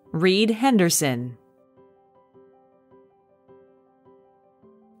 Reed Henderson,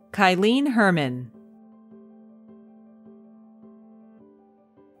 Kylene Herman,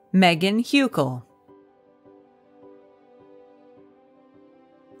 Megan Huckel,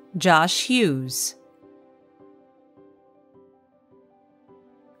 Josh Hughes,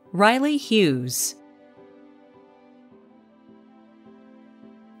 Riley Hughes,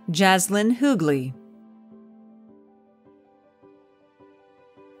 Jaslyn Hoogley,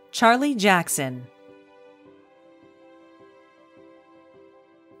 Charlie Jackson,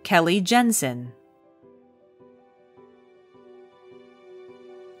 Kelly Jensen,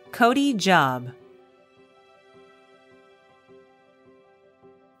 Cody Job,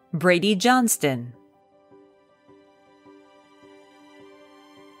 Brady Johnston,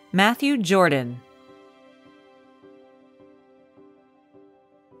 Matthew Jordan,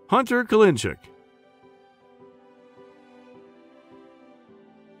 Hunter Kalinchik,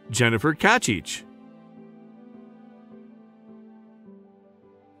 Jennifer Kachich,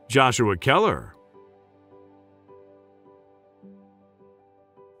 Joshua Keller,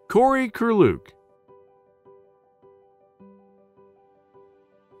 Corey Kurluk,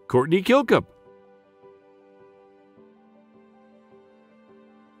 Courtney Kilcup,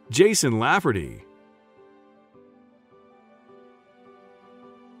 Jason Lafferty,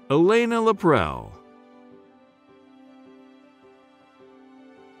 Elena Laprelle,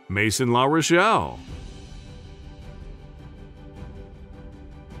 Mason La Rochelle,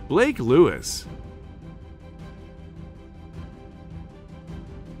 Blake Lewis,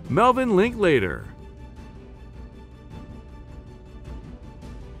 Melvin Linklater,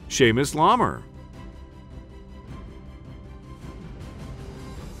 Seamus Lammer,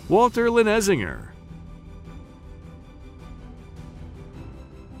 Walter Linesinger,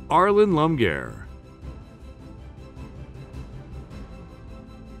 Arlen Lumgare,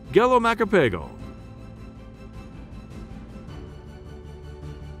 Gello Macapego,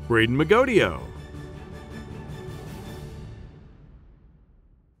 Braden Magodio,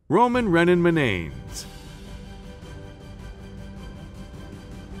 Roman Renan Menanes,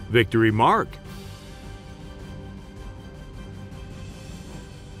 Victory Mark,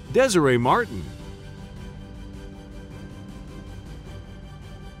 Desiree Martin,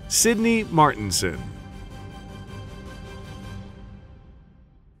 Sydney Martinson,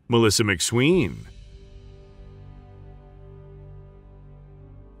 Melissa McSween,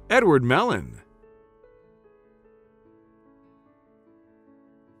 Edward Mellon,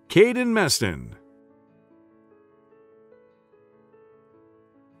 Caden Meston,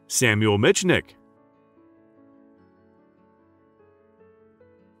 Samuel Mitchnick,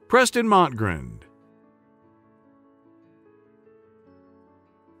 Preston Montgrand,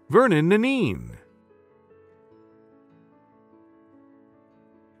 Vernon Nanine,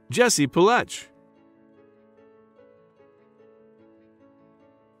 Jesse Pilech,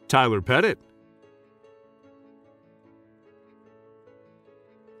 Tyler Pettit,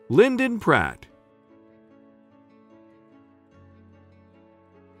 Lyndon Pratt,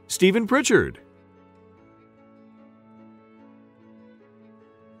 Stephen Pritchard,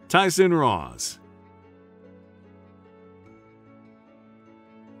 Tyson Ross,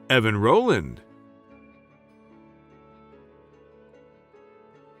 Evan Rowland,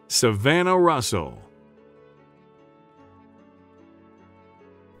 Savannah Russell,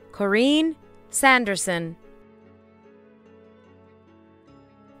 Corrine Sanderson,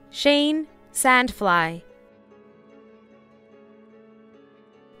 Shane Sandfly,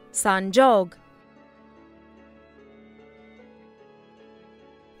 Sanjog,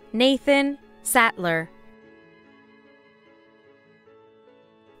 Nathan Sattler,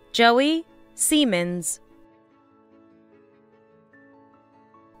 Joey Siemens,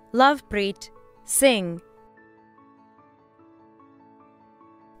 Lovepreet Singh,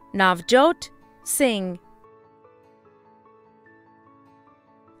 Navjot Singh,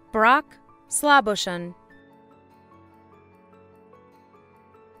 Brock Slabushan,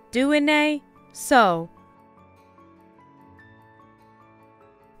 Duine, So.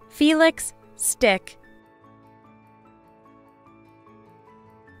 Felix, Stick.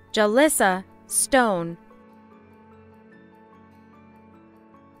 Jalissa, Stone.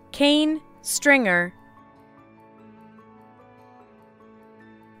 Kane, Stringer.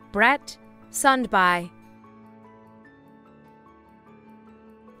 Brett, Sundby.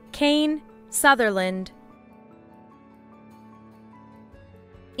 Kane, Sutherland.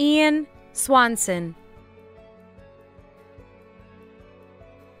 Ian, Swanson.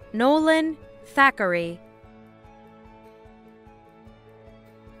 Nolan, Thackeray.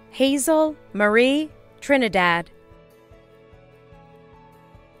 Hazel, Marie, Trinidad.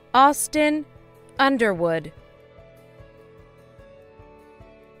 Austin, Underwood.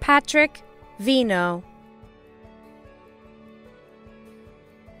 Patrick, Vino.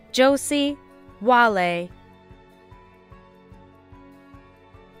 Josie, Wale.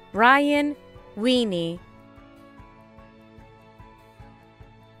 Ryan, Weenie.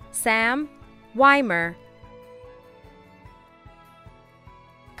 Sam, Weimer.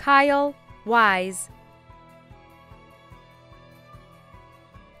 Kyle, Wise.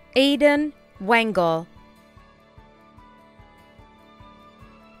 Aiden, Wengel.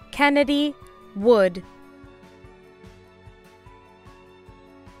 Kennedy, Wood.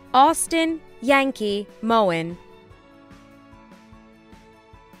 Austin, Yankee, Moen.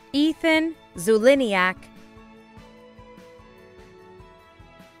 Ethan, Zuliniak.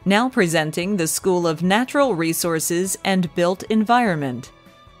 Now presenting the School of Natural Resources and Built Environment,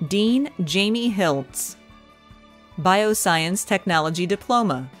 Dean Jamie Hiltz. Bioscience Technology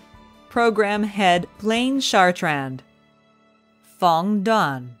Diploma, Program Head Blaine Chartrand. Fong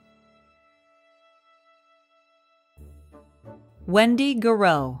Don. Wendy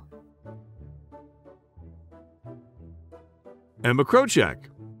Garreau. Emma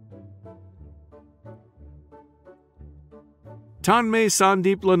Krochek. Tanmay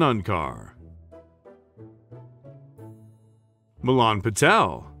Sandeep Lanunkar. Milan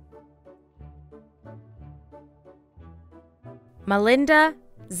Patel. Melinda,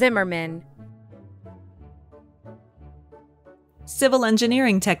 Zimmerman. Civil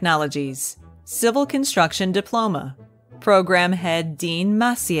Engineering Technologies, Civil Construction Diploma, Program Head Dean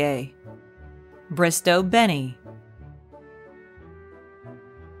Massier. Bristow Benny.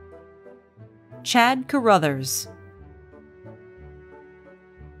 Chad Carruthers.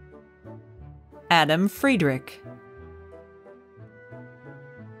 Adam Friedrich.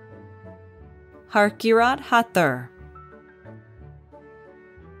 Harkirat Hathur.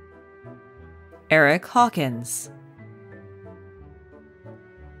 Eric Hawkins.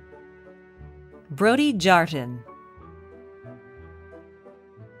 Brody Jarton.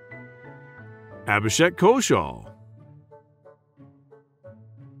 Abhishek Koshal.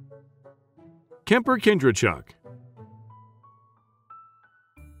 Kemper Kindrachuk.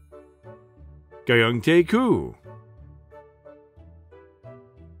 Gayung Tae Koo.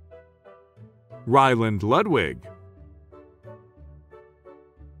 Ryland Ludwig.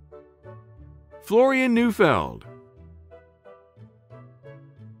 Florian Neufeld.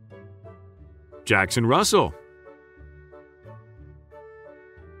 Jackson Russell.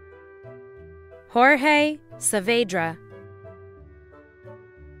 Jorge Saavedra.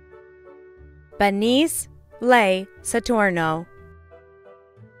 Benice Lay Saturno.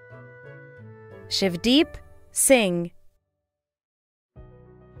 Shivdeep Singh.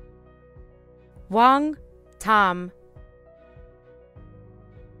 Wong Tom.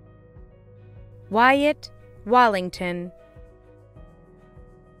 Wyatt Wallington.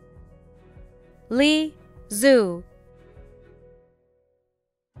 Lee Zhu.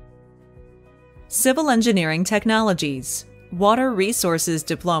 Civil Engineering Technologies, Water Resources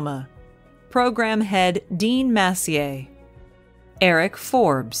Diploma, Program Head Dean Massier. Eric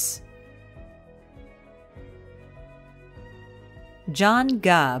Forbes. John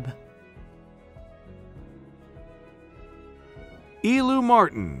Gabb. Elu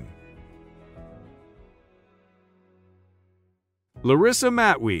Martin. Larissa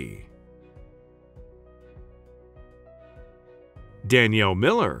Matwee. Danielle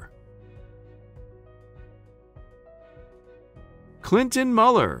Miller. Clinton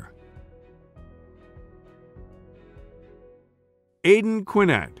Muller. Aiden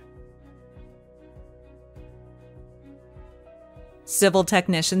Quinnett. Civil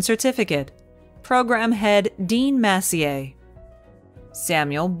Technician Certificate, Program Head Dean Massier.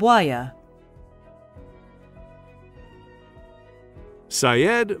 Samuel Boya.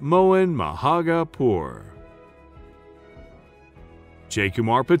 Syed Moen Mahagapur. Jay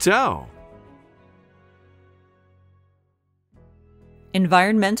Kumar Patel.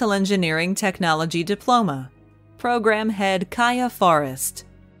 Environmental Engineering Technology Diploma, Program Head Kaya Forrest,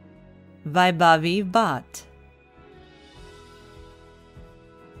 Vaibhavi Bhatt,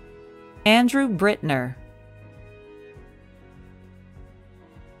 Andrew Brittner,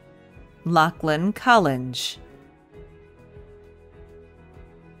 Lachlan Cullinge,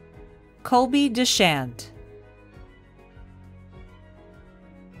 Colby Deshant,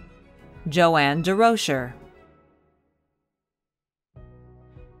 Joanne DeRocher,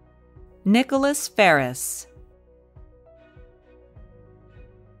 Nicholas Ferris,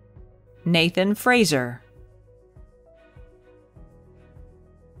 Nathan Fraser,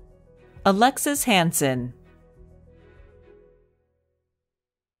 Alexis Hansen,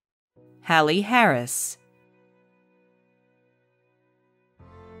 Hallie Harris,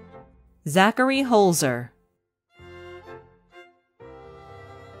 Zachary Holzer,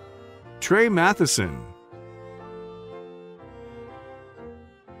 Trey Matheson,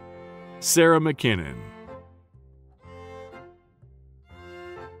 Sarah McKinnon,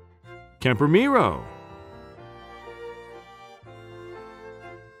 Kemper Miro,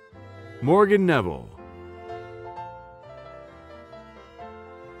 Morgan Neville,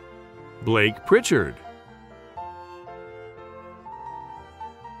 Blake Pritchard,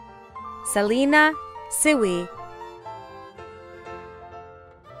 Selena Siwi,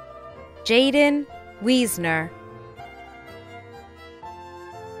 Jaden Wiesner,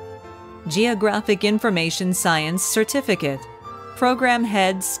 Geographic Information Science Certificate, Program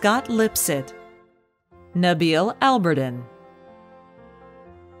Head Scott Lipsett, Nabil Alberton,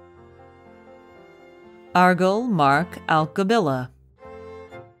 Argel Mark Alcabilla,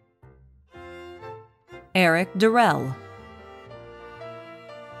 Eric Durrell,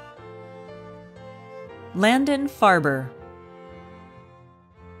 Landon Farber,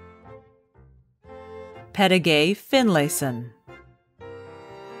 Pettigay Finlayson,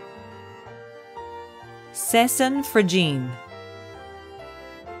 Sesson Fragine,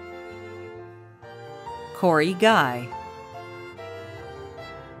 Corey Guy,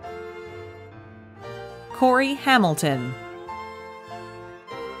 Corey Hamilton,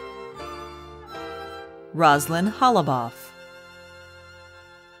 Roslyn Holoboff,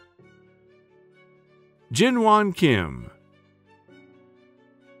 Jinwon Kim,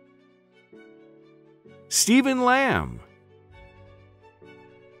 Stephen Lamb,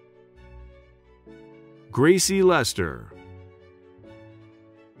 Gracie Lester,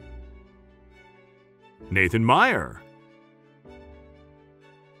 Nathan Meyer,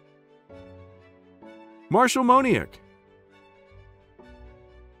 Marshall Moniak,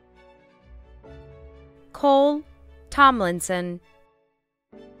 Cole Tomlinson,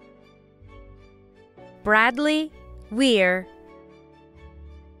 Bradley Weir,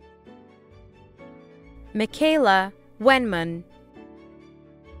 Michaela Wenman,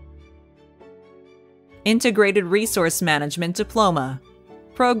 Integrated Resource Management Diploma,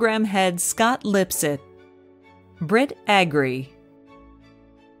 Program Head Scott Lipsett, Britt Agri,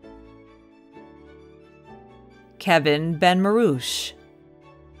 Kevin Ben-Marouche,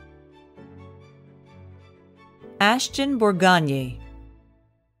 Ashton Bourgagne,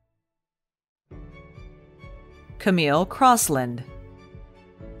 Camille Crossland,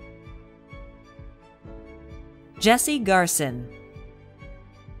 Jesse Garson,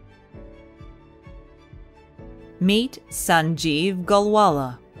 Meet Sanjeev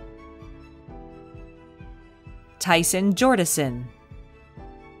Gulwala, Tyson Jordison,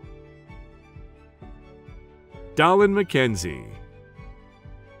 Dallin McKenzie,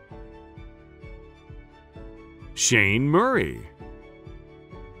 Shane Murray,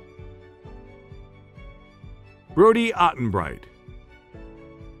 Brody Ottenbright,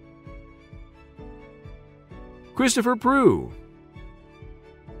 Christopher Prue,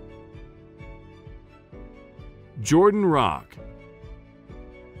 Jordan Rock,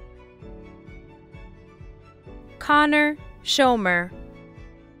 Connor Schomer,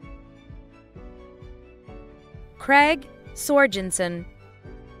 Craig Sorgensen,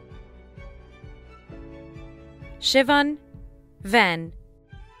 Shivan Ven,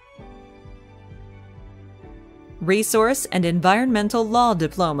 Resource and Environmental Law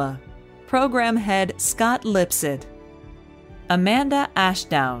Diploma, Program Head Scott Lipsett, Amanda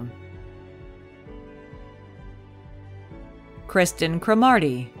Ashdown, Kristen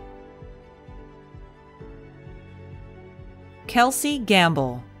Cromarty, Kelsey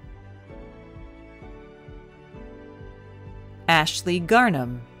Gamble, Ashley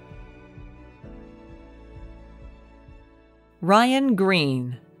Garnham, Ryan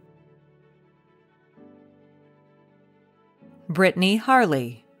Green, Brittany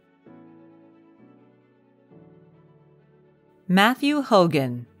Harley, Matthew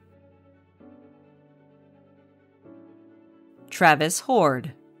Hogan, Travis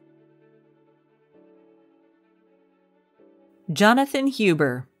Horde, Jonathan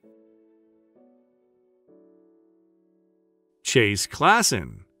Huber, Chase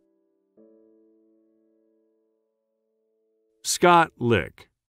Klassen, Scott Lick,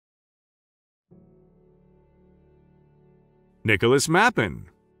 Nicholas Mappin,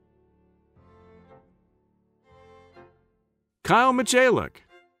 Kyle Michalik,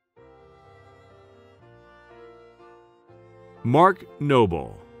 Mark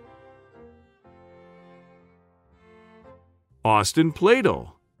Noble, Austin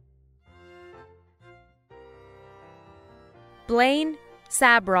Pladle, Blaine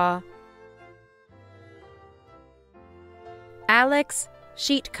Sabra, Alex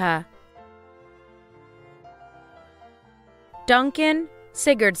Sheetka, Duncan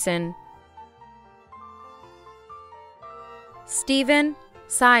Sigurdsson, Stephen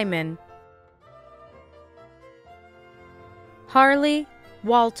Simon, Harley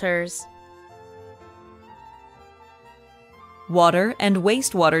Walters, Water and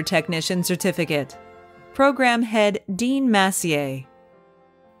Wastewater Technician Certificate, Program Head Dean Massier,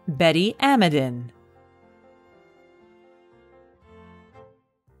 Betty Amadin,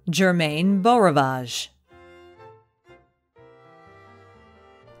 Jermaine Beauravage,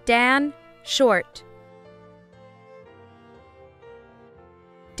 Dan Short,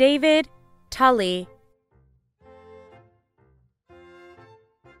 David Tully,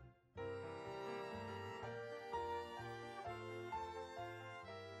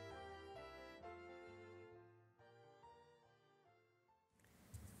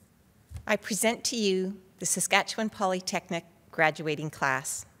 I present to you the Saskatchewan Polytechnic graduating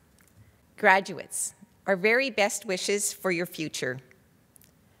class. Graduates, our very best wishes for your future.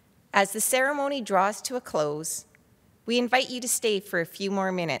 As the ceremony draws to a close, we invite you to stay for a few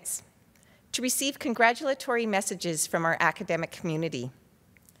more minutes to receive congratulatory messages from our academic community.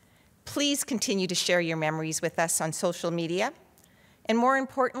 Please continue to share your memories with us on social media, and more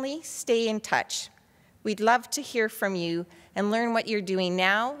importantly, stay in touch. We'd love to hear from you and learn what you're doing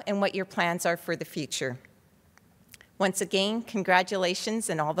now and what your plans are for the future. Once again, congratulations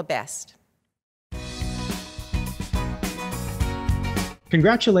and all the best.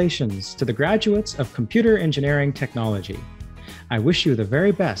 Congratulations to the graduates of Computer Engineering Technology. I wish you the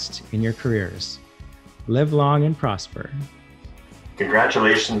very best in your careers. Live long and prosper.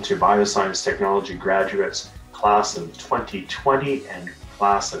 Congratulations to Bioscience Technology graduates, class of 2020 and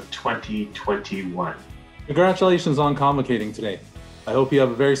class of 2021. Congratulations on convocating today. I hope you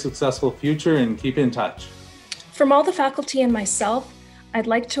have a very successful future and keep in touch. From all the faculty and myself, I'd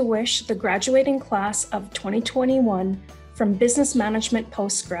like to wish the graduating class of 2021 from Business Management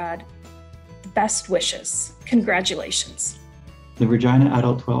Postgrad the best wishes. Congratulations. The Regina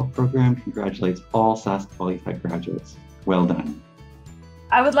Adult 12 program congratulates all Sask Polytech graduates. Well done.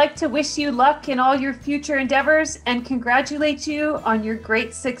 I would like to wish you luck in all your future endeavors and congratulate you on your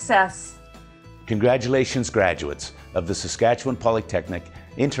great success. Congratulations, graduates of the Saskatchewan Polytechnic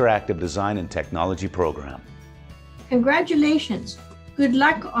Interactive Design and Technology program. Congratulations. Good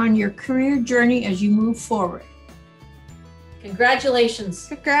luck on your career journey as you move forward. Congratulations.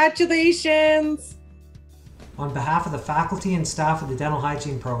 Congratulations. On behalf of the faculty and staff of the Dental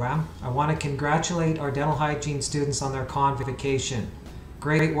Hygiene program, I want to congratulate our dental hygiene students on their convocation.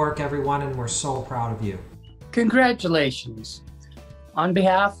 Great work, everyone, and we're so proud of you. Congratulations. On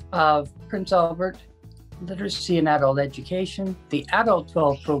behalf of Prince Albert Literacy and Adult Education, the Adult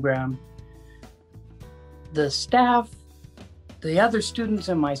 12 program, the staff, the other students,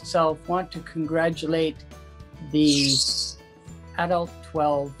 and myself want to congratulate the Adult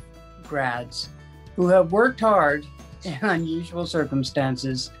 12 grads who have worked hard in unusual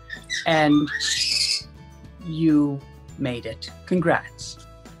circumstances, and you made it. Congrats.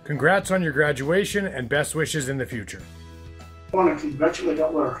 Congrats on your graduation and best wishes in the future. I want to congratulate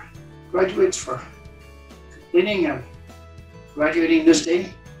all our graduates for completing and graduating this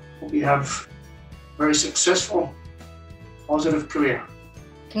day. Hope you have a very successful, positive career.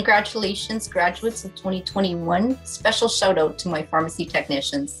 Congratulations, graduates of 2021. Special shout out to my pharmacy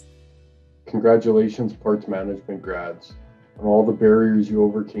technicians. Congratulations, parts management grads, on all the barriers you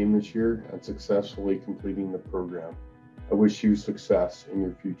overcame this year and successfully completing the program. I wish you success in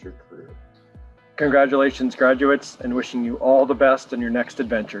your future career. Congratulations, graduates, and wishing you all the best in your next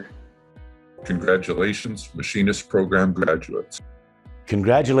adventure. Congratulations, machinist program graduates.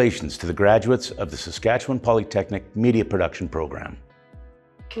 Congratulations to the graduates of the Saskatchewan Polytechnic Media Production program.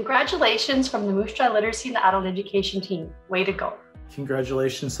 Congratulations from the Moose Jaw Literacy and Adult Education team. Way to go.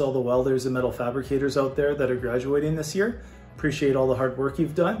 Congratulations to all the welders and metal fabricators out there that are graduating this year. Appreciate all the hard work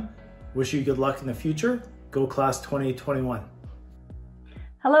you've done. Wish you good luck in the future. Go Class 2021.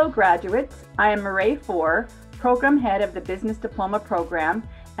 Hello graduates, I am Marae Four, Program Head of the Business Diploma Program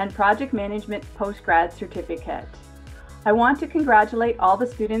and Project Management Postgrad Certificate. I want to congratulate all the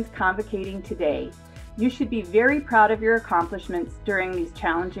students convocating today. You should be very proud of your accomplishments during these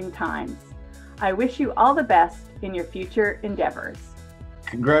challenging times. I wish you all the best in your future endeavors.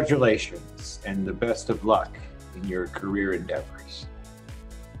 Congratulations and the best of luck in your career endeavors.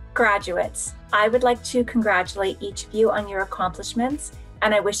 Graduates, I would like to congratulate each of you on your accomplishments,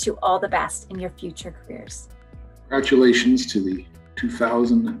 and I wish you all the best in your future careers. Congratulations to the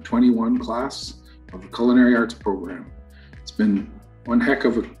 2021 class of the Culinary Arts Program. It's been one heck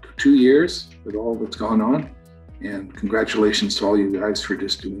of 2 years with all that's gone on, and congratulations to all you guys for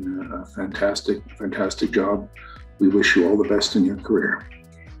just doing a fantastic job. We wish you all the best in your career.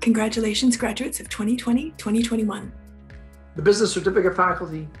 Congratulations, graduates of 2020-2021. The business certificate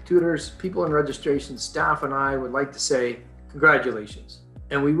faculty, tutors, people in registration, staff, and I would like to say congratulations,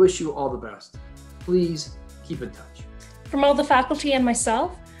 and we wish you all the best. Please keep in touch. From all the faculty and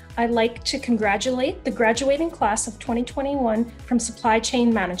myself, I'd like to congratulate the graduating class of 2021 from Supply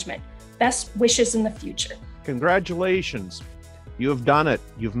Chain Management. Best wishes in the future. Congratulations. You have done it.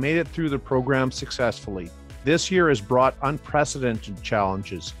 You've made it through the program successfully. This year has brought unprecedented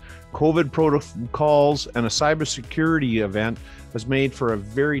challenges. COVID protocols and a cybersecurity event has made for a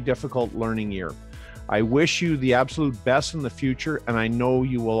very difficult learning year. I wish you the absolute best in the future, and I know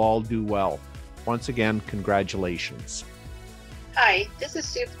you will all do well. Once again, congratulations. Hi, this is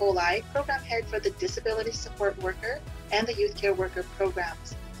Sue Foley, Program Head for the Disability Support Worker and the Youth Care Worker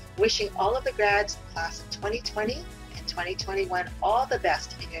programs. Wishing all of the grads class of 2020 and 2021 all the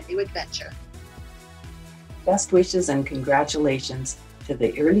best in your new adventure. Best wishes and congratulations to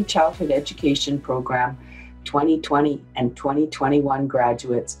the Early Childhood Education Program 2020 and 2021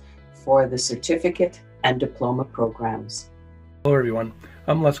 graduates for the certificate and diploma programs. Hello everyone,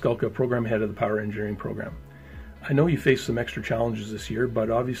 I'm Les Galka, Program Head of the Power Engineering Program. I know you faced some extra challenges this year, but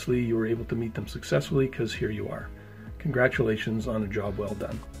obviously you were able to meet them successfully because here you are. Congratulations on a job well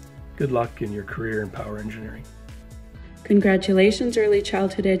done. Good luck in your career in power engineering. Congratulations, Early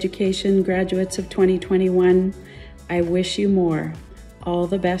Childhood Education graduates of 2021. I wish you more. All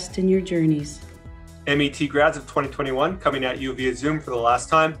the best in your journeys. MET grads of 2021 coming at you via Zoom for the last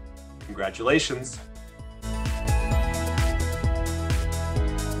time. Congratulations.